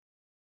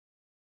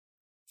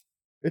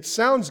 It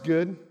sounds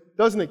good,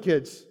 doesn't it,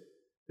 kids?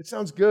 It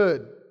sounds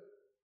good.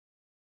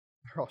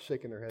 They're all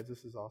shaking their heads.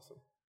 This is awesome.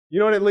 You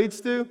know what it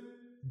leads to?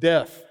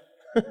 Death.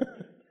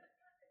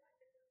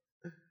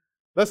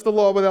 That's the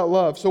law without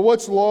love. So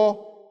what's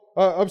law?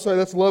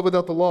 That's love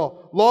without the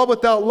law. Law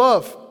without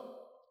love.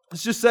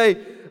 Let's just say,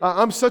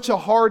 I'm such a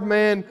hard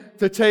man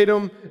to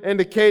Tatum and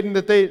to Caden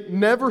that they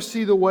never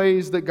see the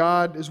ways that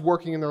God is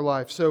working in their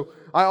life. So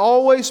I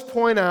always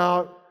point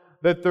out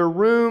that their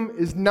room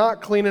is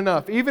not clean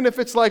enough. Even if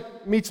it's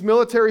meets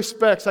military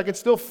specs, I can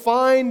still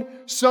find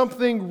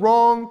something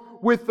wrong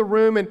with the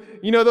room. And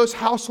those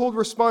household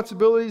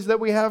responsibilities that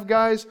we have,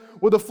 guys,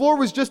 well, the floor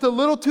was just a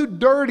little too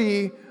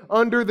dirty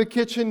under the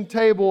kitchen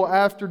table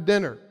after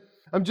dinner.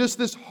 I'm just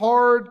this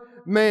hard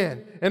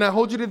man, and I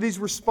hold you to these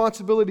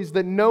responsibilities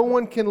that no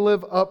one can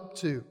live up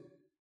to.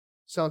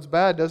 Sounds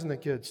bad, doesn't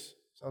it, kids?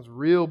 Sounds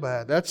real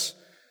bad. That's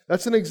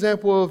an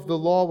example of the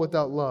law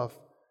without love.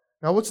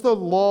 Now, what's the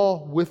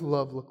law with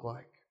love look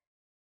like?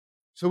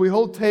 So we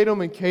hold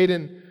Tatum and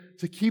Caden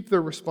to keep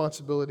their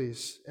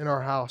responsibilities in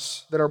our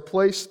house that are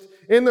placed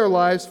in their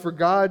lives for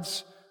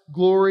God's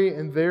glory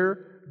and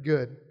their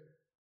good.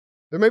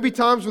 There may be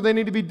times where they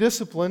need to be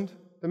disciplined.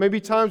 There may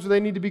be times where they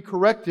need to be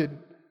corrected,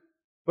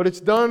 but it's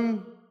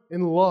done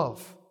in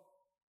love.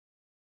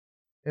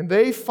 And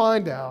they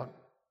find out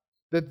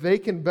that they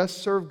can best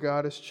serve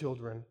God as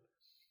children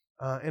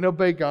and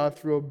obey God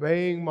through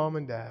obeying mom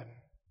and dad,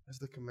 as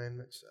the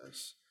commandment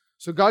says.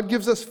 So God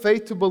gives us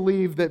faith to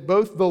believe that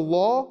both the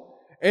law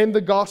and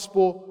the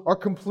gospel are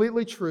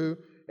completely true,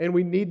 and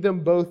we need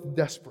them both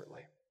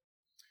desperately.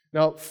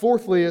 Now,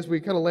 fourthly, as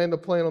we kind of land the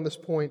plane on this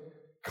point,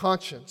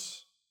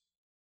 conscience.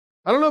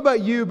 I don't know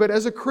about you, but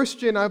as a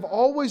Christian, I've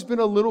always been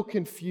a little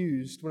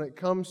confused when it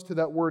comes to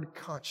that word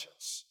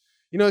conscience.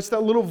 It's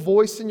that little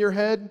voice in your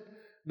head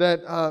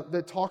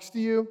that talks to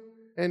you,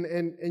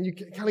 and you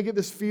kind of get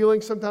this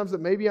feeling sometimes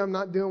that maybe I'm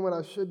not doing what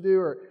I should do,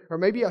 or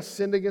maybe I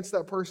sinned against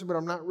that person, but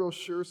I'm not real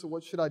sure, so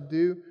what should I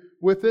do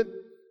with it?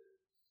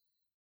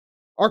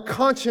 Our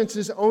conscience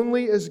is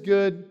only as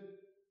good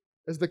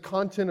as the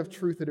content of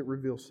truth that it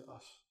reveals to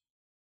us.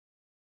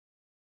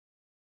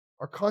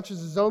 Our conscience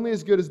is only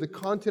as good as the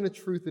content of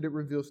truth that it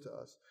reveals to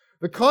us.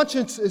 The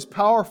conscience is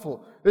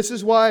powerful. This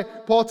is why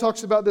Paul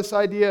talks about this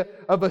idea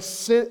of a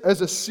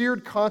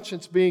seared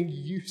conscience being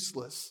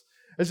useless,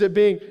 as it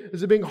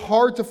being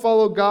hard to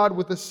follow God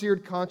with a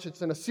seared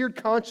conscience. And a seared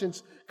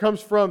conscience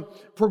comes from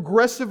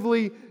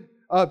progressively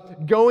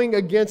going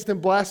against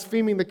and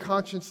blaspheming the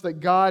conscience that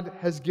God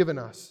has given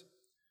us.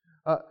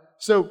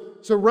 So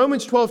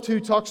Romans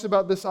 12:2 talks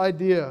about this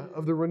idea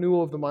of the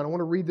renewal of the mind. I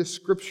want to read this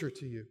scripture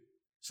to you. It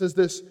says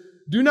this,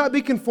 "Do not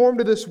be conformed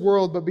to this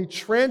world, but be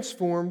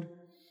transformed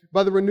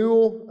by the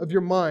renewal of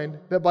your mind,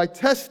 that by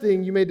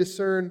testing you may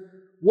discern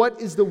what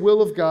is the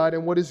will of God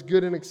and what is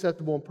good and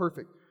acceptable and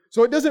perfect."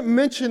 So it doesn't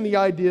mention the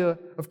idea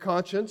of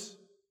conscience,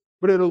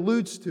 but it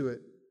alludes to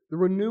it, the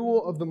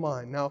renewal of the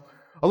mind. Now,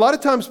 a lot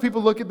of times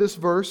people look at this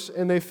verse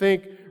and they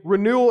think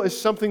renewal is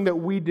something that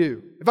we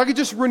do. If I could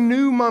just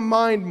renew my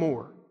mind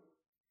more.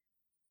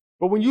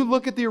 But when you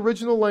look at the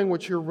original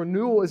language here,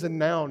 renewal is a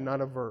noun,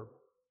 not a verb.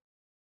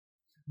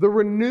 The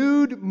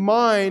renewed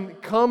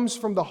mind comes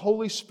from the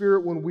Holy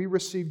Spirit when we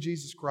receive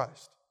Jesus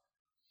Christ.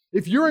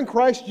 If you're in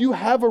Christ, you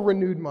have a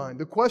renewed mind.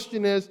 The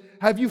question is,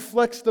 have you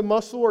flexed the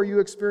muscle or are you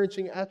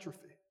experiencing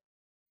atrophy?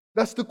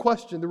 That's the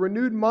question. The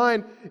renewed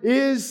mind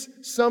is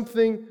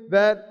something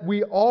that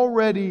we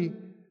already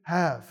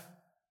have.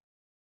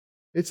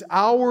 It's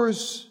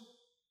ours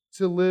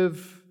to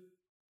live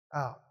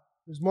out.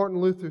 As Martin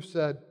Luther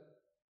said,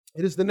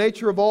 it is the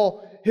nature of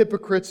all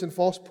hypocrites and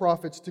false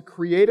prophets to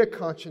create a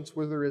conscience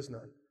where there is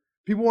none.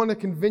 People want to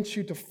convince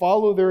you to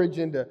follow their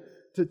agenda,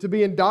 to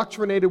be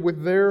indoctrinated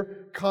with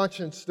their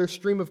conscience, their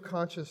stream of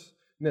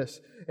consciousness,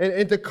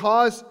 and to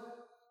cause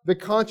the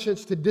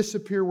conscience to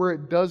disappear where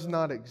it does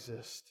not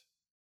exist.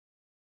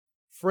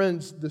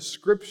 Friends, the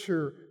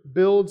Scripture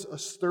builds a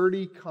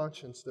sturdy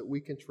conscience that we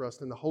can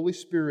trust, and the Holy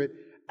Spirit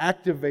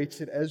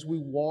activates it as we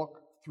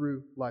walk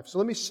through life. So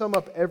let me sum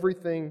up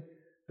everything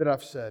that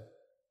I've said.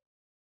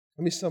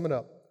 Let me sum it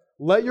up.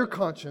 Let your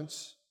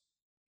conscience,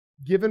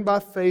 given by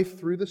faith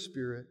through the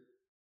Spirit,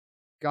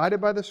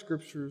 guided by the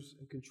Scriptures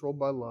and controlled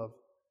by love,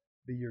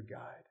 be your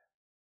guide.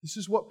 This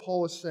is what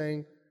Paul is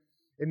saying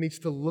it needs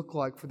to look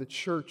like for the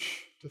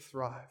church to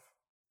thrive.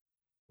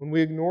 When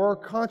we ignore our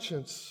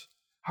conscience,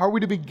 how are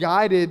we to be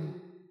guided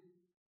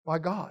by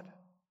God?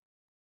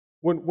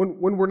 When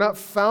we're not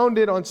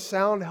founded on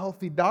sound,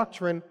 healthy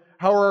doctrine,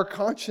 how are our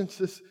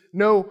consciences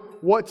know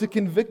what to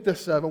convict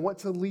us of and what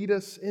to lead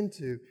us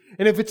into?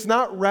 And if it's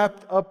not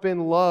wrapped up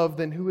in love,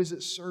 then who is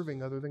it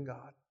serving other than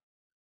God?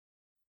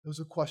 Those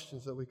are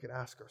questions that we could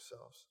ask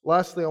ourselves.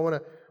 Lastly, I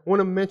want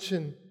to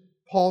mention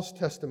Paul's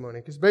testimony,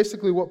 because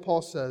basically what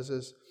Paul says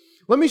is,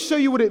 let me show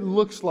you what it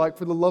looks like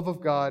for the love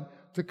of God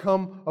to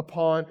come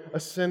upon a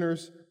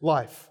sinner's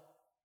life.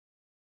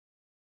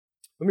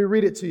 Let me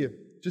read it to you,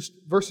 just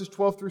verses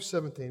 12 through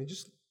 17. And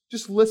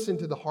just listen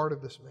to the heart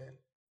of this man.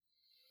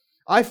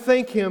 "I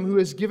thank Him who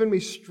has given me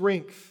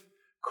strength,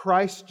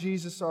 Christ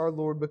Jesus our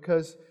Lord,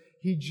 because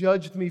He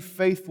judged me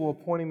faithful,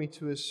 appointing me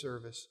to His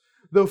service.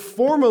 Though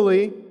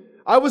formerly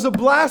I was a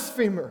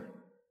blasphemer,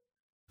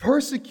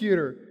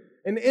 persecutor,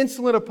 an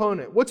insolent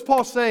opponent." What's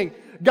Paul saying?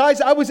 Guys,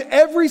 I was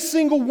every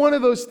single one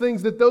of those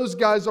things that those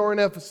guys are in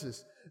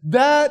Ephesus.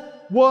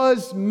 That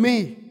was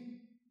me.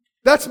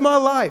 That's my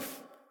life.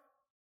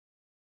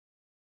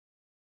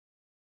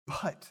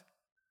 But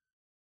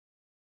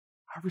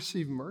I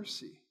received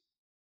mercy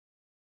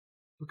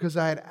because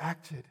I had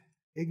acted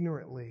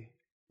ignorantly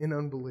in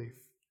unbelief.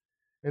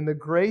 And the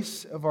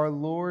grace of our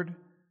Lord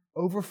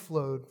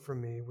overflowed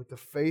from me with the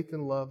faith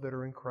and love that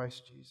are in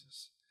Christ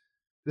Jesus.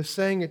 This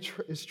saying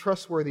is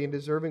trustworthy and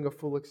deserving of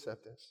full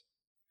acceptance.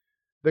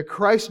 That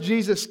Christ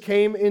Jesus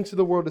came into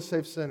the world to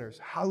save sinners.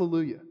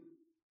 Hallelujah.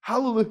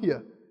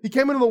 Hallelujah. He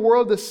came into the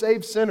world to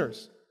save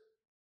sinners,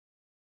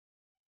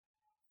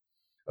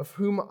 of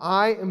whom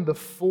I am the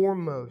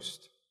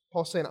foremost.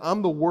 Paul's saying,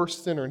 I'm the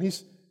worst sinner. And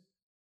this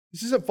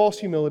isn't false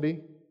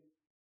humility.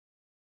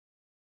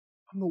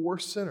 I'm the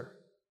worst sinner.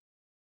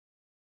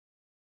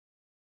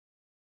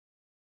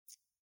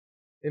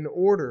 In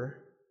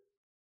order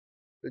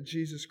that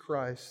Jesus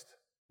Christ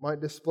might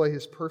display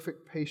His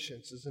perfect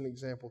patience as an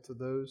example to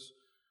those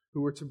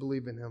who were to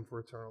believe in Him for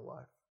eternal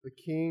life. The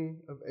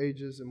King of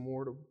ages,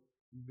 immortal,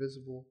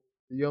 invisible,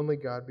 the only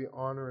God, be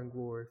honor and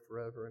glory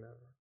forever and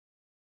ever.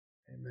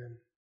 Amen.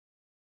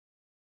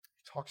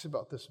 He talks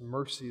about this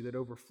mercy that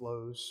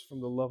overflows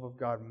from the love of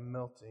God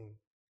melting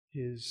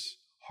His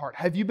heart.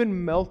 Have you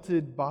been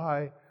melted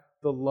by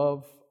the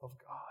love of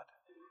God?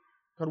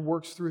 God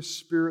works through His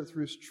Spirit,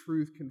 through His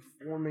truth,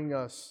 conforming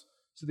us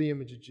to the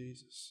image of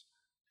Jesus.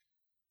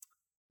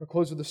 I'll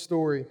close with a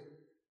story.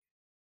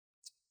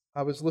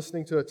 I was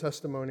listening to a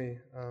testimony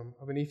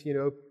of an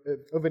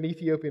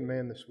Ethiopian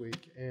man this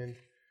week, and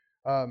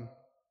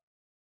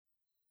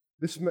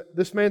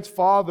this man's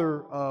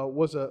father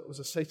was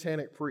a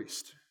satanic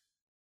priest.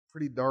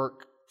 Pretty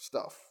dark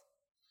stuff,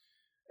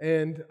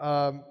 and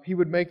he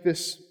would make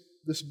this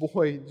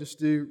boy just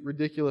do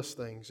ridiculous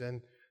things.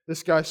 And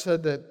this guy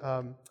said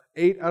that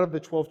 8 out of the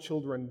 12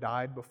 children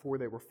died before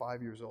they were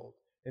 5 years old.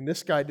 And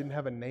this guy didn't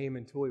have a name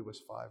until he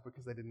was 5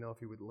 because they didn't know if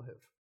he would live.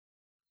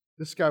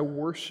 This guy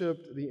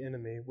worshiped the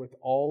enemy with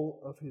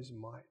all of his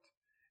might.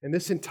 And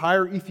this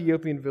entire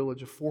Ethiopian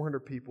village of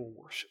 400 people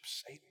worshiped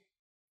Satan.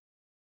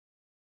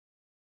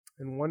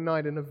 And one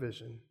night in a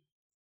vision,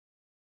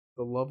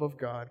 the love of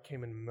God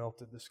came and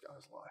melted this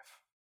guy's life.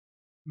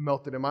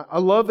 Melted him. I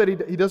love that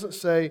he doesn't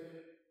say,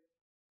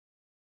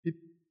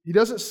 he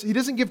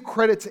doesn't give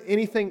credit to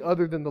anything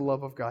other than the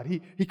love of God.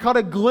 He caught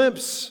a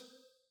glimpse.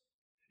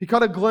 He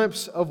caught a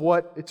glimpse of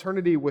what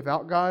eternity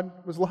without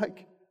God was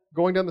like,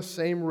 going down the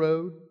same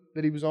road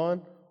that he was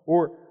on,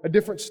 or a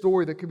different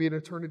story that could be an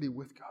eternity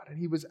with God. And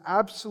he was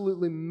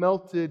absolutely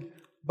melted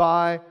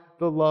by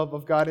the love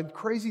of God. And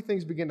crazy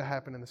things began to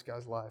happen in this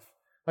guy's life.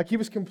 Like he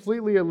was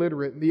completely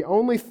illiterate,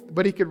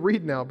 but he could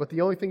read now, but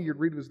the only thing he could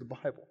read was the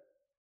Bible.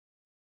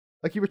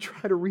 Like he would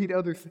try to read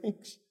other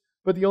things,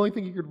 but the only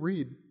thing he could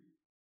read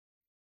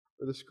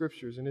were the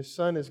Scriptures. And his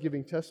son is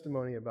giving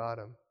testimony about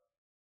him.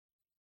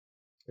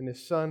 And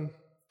his son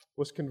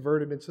was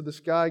converted. And so this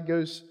guy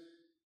goes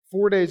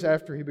 4 days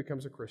after he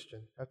becomes a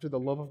Christian, after the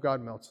love of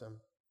God melts him.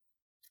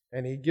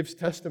 And he gives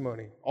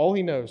testimony. All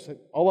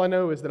I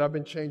know is that I've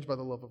been changed by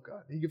the love of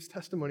God. He gives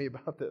testimony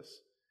about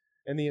this.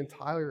 And the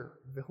entire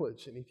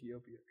village in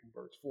Ethiopia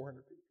converts,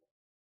 400 people,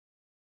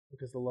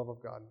 because the love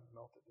of God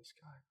melted this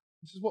guy.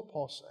 This is what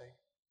Paul's saying.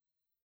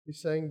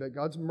 He's saying that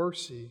God's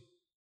mercy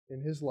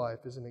in his life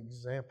is an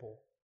example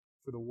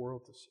for the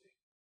world to see.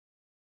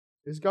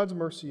 Is God's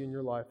mercy in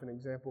your life an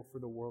example for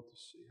the world to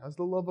see? Has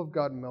the love of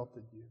God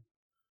melted you?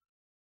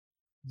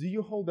 Do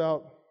you hold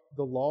out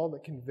the law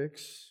that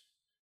convicts,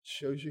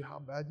 shows you how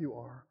bad you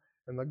are,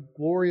 and the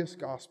glorious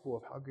gospel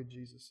of how good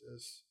Jesus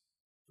is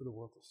for the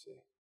world to see?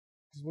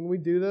 Because when we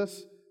do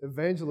this,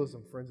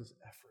 evangelism, friends, is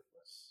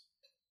effortless.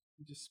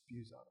 It just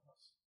spews out of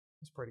us.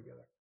 Let's pray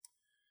together.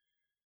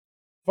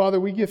 Father,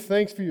 we give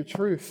thanks for your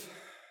truth.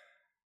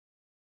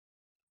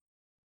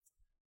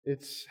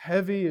 It's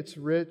heavy, it's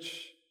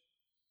rich,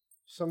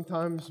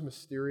 sometimes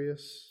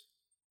mysterious.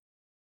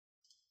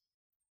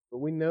 But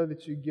we know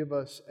that you give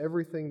us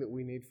everything that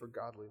we need for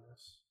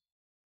godliness.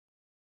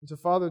 And so,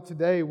 Father,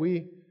 today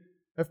we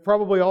have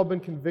probably all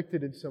been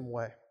convicted in some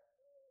way.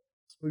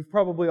 We've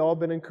probably all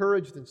been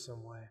encouraged in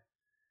some way.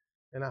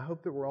 And I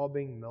hope that we're all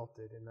being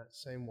melted in that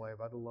same way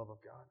by the love of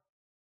God.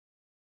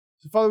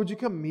 So, Father, would you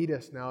come meet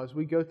us now as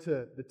we go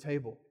to the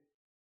table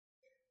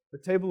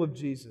of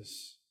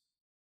Jesus,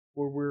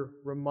 where we're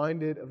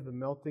reminded of the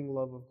melting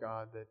love of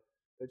God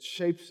that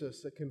shapes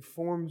us, that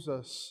conforms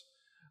us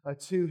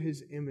to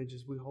His image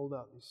as we hold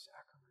out these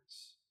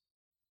sacraments.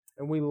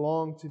 And we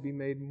long to be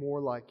made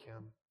more like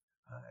Him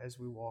as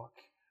we walk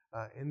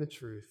in the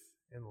truth,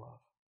 in love.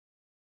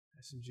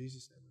 That's in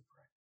Jesus' name we pray.